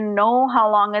I didn't know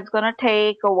how long it's gonna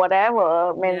take or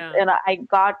whatever. I mean, I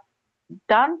got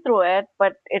done through it,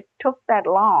 but it took that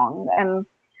long. And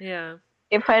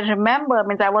if I remember, I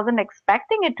mean, I wasn't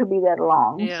expecting it to be that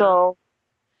long. Yeah. So,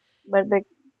 but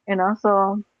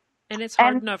so. And it's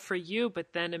hard enough for you,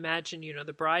 but then imagine,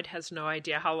 the bride has no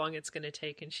idea how long it's going to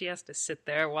take, and she has to sit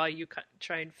there while you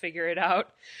try and figure it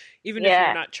out, even if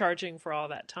you're not charging for all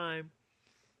that time.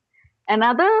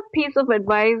 Another piece of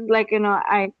advice, like,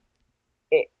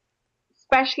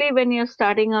 especially when you're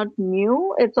starting out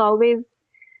new, it's always,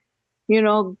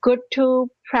 good to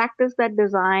practice that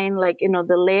design, like,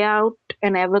 the layout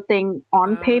and everything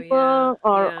on paper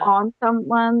or on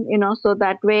someone, so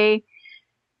that way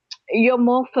you're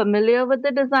more familiar with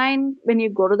the design when you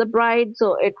go to the bride,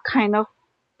 so it kind of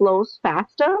flows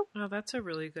faster. Oh, that's a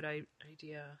really good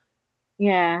idea.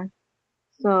 Yeah.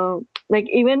 So, like,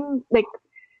 even, like,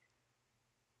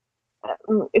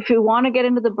 if you want to get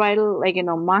into the bridal, like,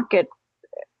 market,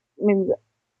 I mean,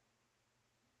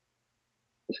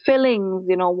 fillings,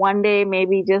 one day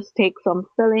maybe just take some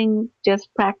fillings, just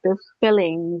practice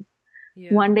fillings.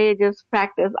 Yeah. One day just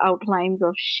practice outlines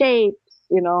of shapes,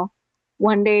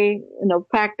 one day,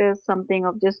 practice something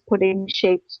of just putting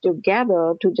shapes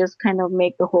together to just kind of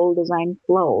make the whole design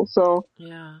flow. So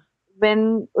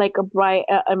when like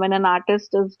when an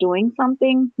artist is doing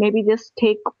something, maybe just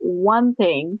take one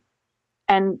thing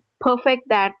and perfect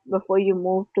that before you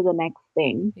move to the next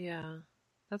thing. Yeah.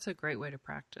 That's a great way to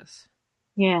practice.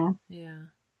 Yeah. Yeah.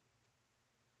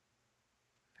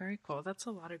 Very cool. That's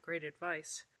a lot of great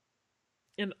advice.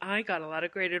 And I got a lot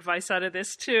of great advice out of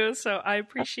this too. So I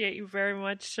appreciate you very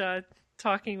much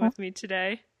talking with me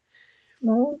today.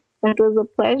 Well, that was a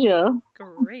pleasure.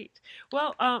 Great.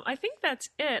 Well, I think that's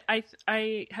it.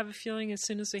 I have a feeling as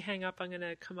soon as we hang up, I'm going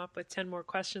to come up with 10 more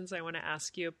questions I want to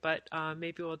ask you, but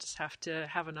maybe we'll just have to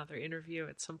have another interview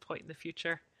at some point in the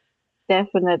future.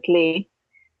 Definitely.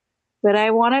 But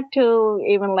I wanted to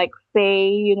even like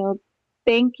say,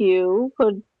 thank you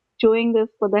for doing this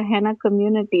for the henna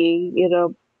community.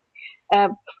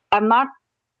 I've not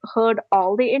heard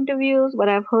all the interviews, but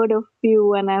I've heard a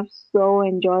few and I've so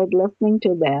enjoyed listening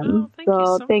to them.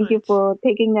 Oh, thank you for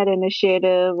taking that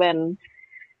initiative and,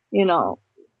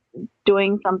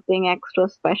 doing something extra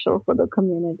special for the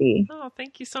community. Oh,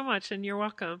 thank you so much. And you're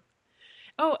welcome.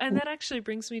 Oh, and that actually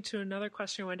brings me to another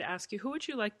question I wanted to ask you. Who would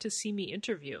you like to see me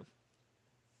interview?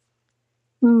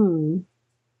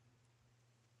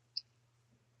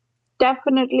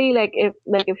 definitely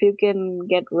if you can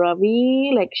get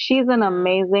Ravi, like she's an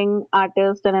amazing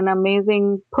artist and an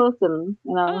amazing person,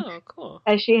 Oh, cool.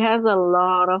 and she has a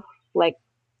lot of like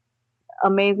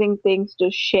amazing things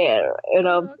to share,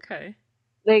 Oh, okay.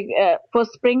 Like for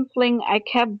Spring Fling, I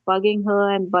kept bugging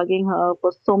her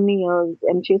for so many years,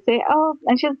 and she say, "Oh,"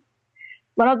 and she's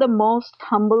one of the most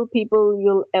humble people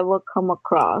you'll ever come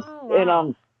across. Oh,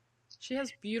 wow. She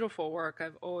has beautiful work.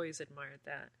 I've always admired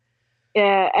that.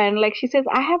 Yeah, and like she says,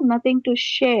 I have nothing to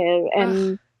share.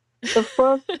 And the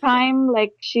first time,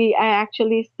 like I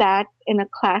actually sat in a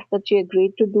class that she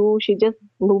agreed to do, she just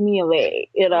blew me away.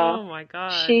 Oh my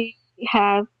God. She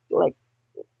has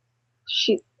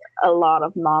a lot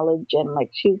of knowledge, and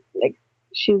she's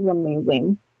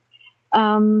amazing.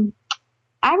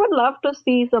 I would love to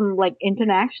see some like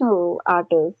international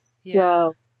artists. Yeah.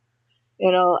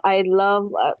 I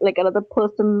love another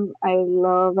person I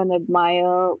love and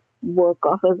admire work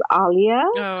of is Alia.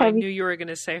 Oh, I knew you were going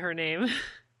to say her name.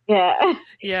 Yeah.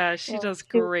 Yeah, she does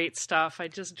great stuff. I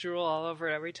just drool all over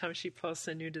it every time she posts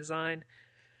a new design.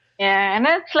 Yeah, and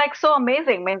it's like so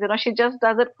amazing. I mean, she just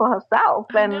does it for herself.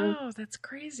 I know, that's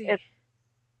crazy. It's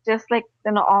just like,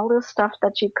 all the stuff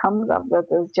that she comes up with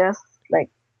is just like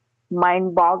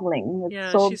mind-boggling.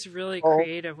 Yeah, she's really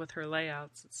creative with her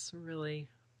layouts. It's really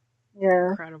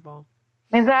incredible.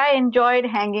 Means I enjoyed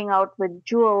hanging out with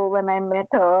Jewel when I met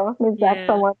her. Means that's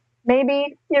someone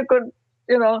maybe you could,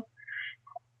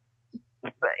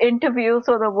 interview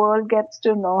so the world gets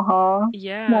to know her.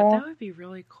 Yeah, that would be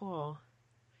really cool.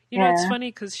 It's funny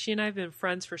because she and I have been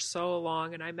friends for so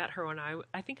long, and I met her when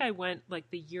I think I went like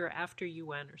the year after you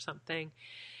went or something.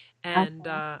 And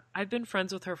I've been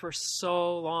friends with her for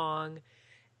so long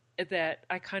that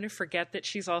I kind of forget that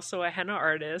she's also a henna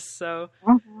artist. So,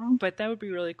 but that would be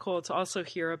really cool to also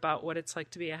hear about what it's like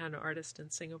to be a henna artist in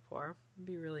Singapore. It'd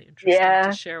be really interesting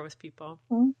to share with people.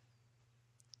 Mm-hmm.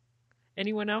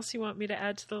 Anyone else you want me to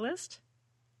add to the list?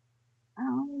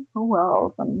 Who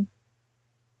else?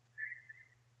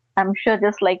 I'm sure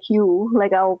just like you,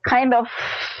 like I'll kind of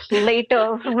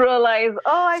later realize,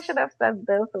 I should have said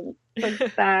this and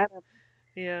like that.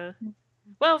 Yeah.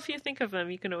 Well, if you think of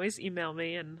them, you can always email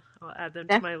me and I'll add them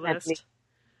to my list.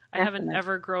 I have an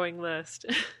ever-growing list.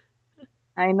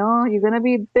 I know. You're going to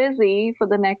be busy for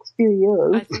the next few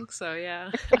years. I think so,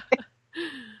 yeah.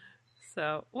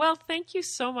 So, well, thank you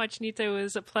so much, Nita. It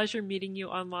was a pleasure meeting you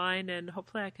online, and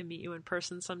hopefully I can meet you in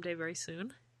person someday very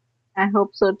soon. I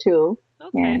hope so, too.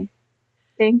 Okay. Yeah.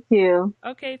 Thank you.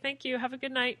 Okay, thank you. Have a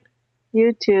good night.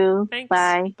 You too. Thanks.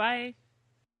 Bye. Bye.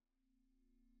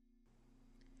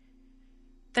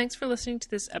 Thanks for listening to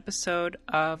this episode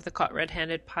of the Caught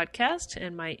Red-Handed podcast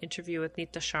and my interview with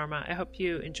Nita Sharma. I hope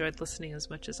you enjoyed listening as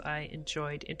much as I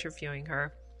enjoyed interviewing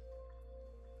her.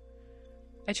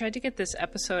 I tried to get this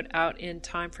episode out in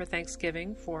time for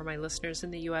Thanksgiving for my listeners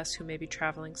in the U.S. who may be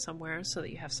traveling somewhere so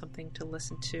that you have something to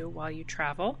listen to while you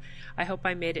travel. I hope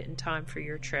I made it in time for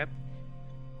your trip.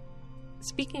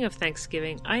 Speaking of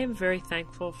Thanksgiving, I am very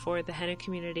thankful for the henna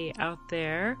community out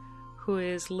there who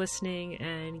is listening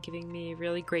and giving me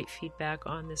really great feedback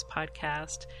on this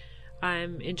podcast.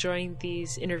 I'm enjoying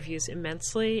these interviews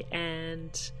immensely,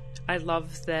 and I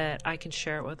love that I can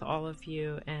share it with all of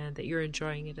you and that you're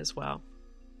enjoying it as well.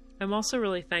 I'm also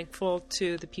really thankful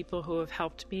to the people who have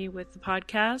helped me with the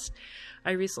podcast.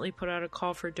 I recently put out a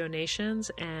call for donations,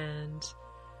 and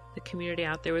the community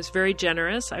out there was very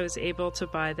generous. I was able to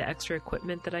buy the extra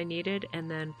equipment that I needed and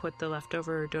then put the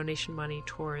leftover donation money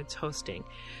towards hosting.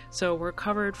 So we're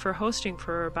covered for hosting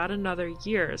for about another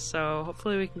year. So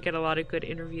hopefully we can get a lot of good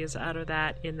interviews out of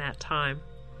that in that time.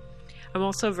 I'm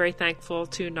also very thankful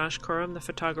to Nash Khurram, the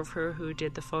photographer who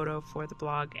did the photo for the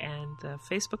blog and the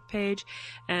Facebook page,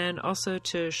 and also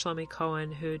to Shlomi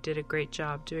Cohen, who did a great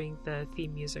job doing the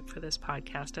theme music for this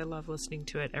podcast. I love listening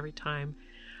to it every time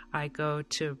I go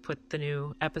to put the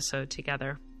new episode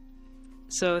together.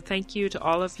 So thank you to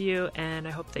all of you, and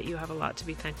I hope that you have a lot to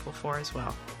be thankful for as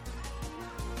well.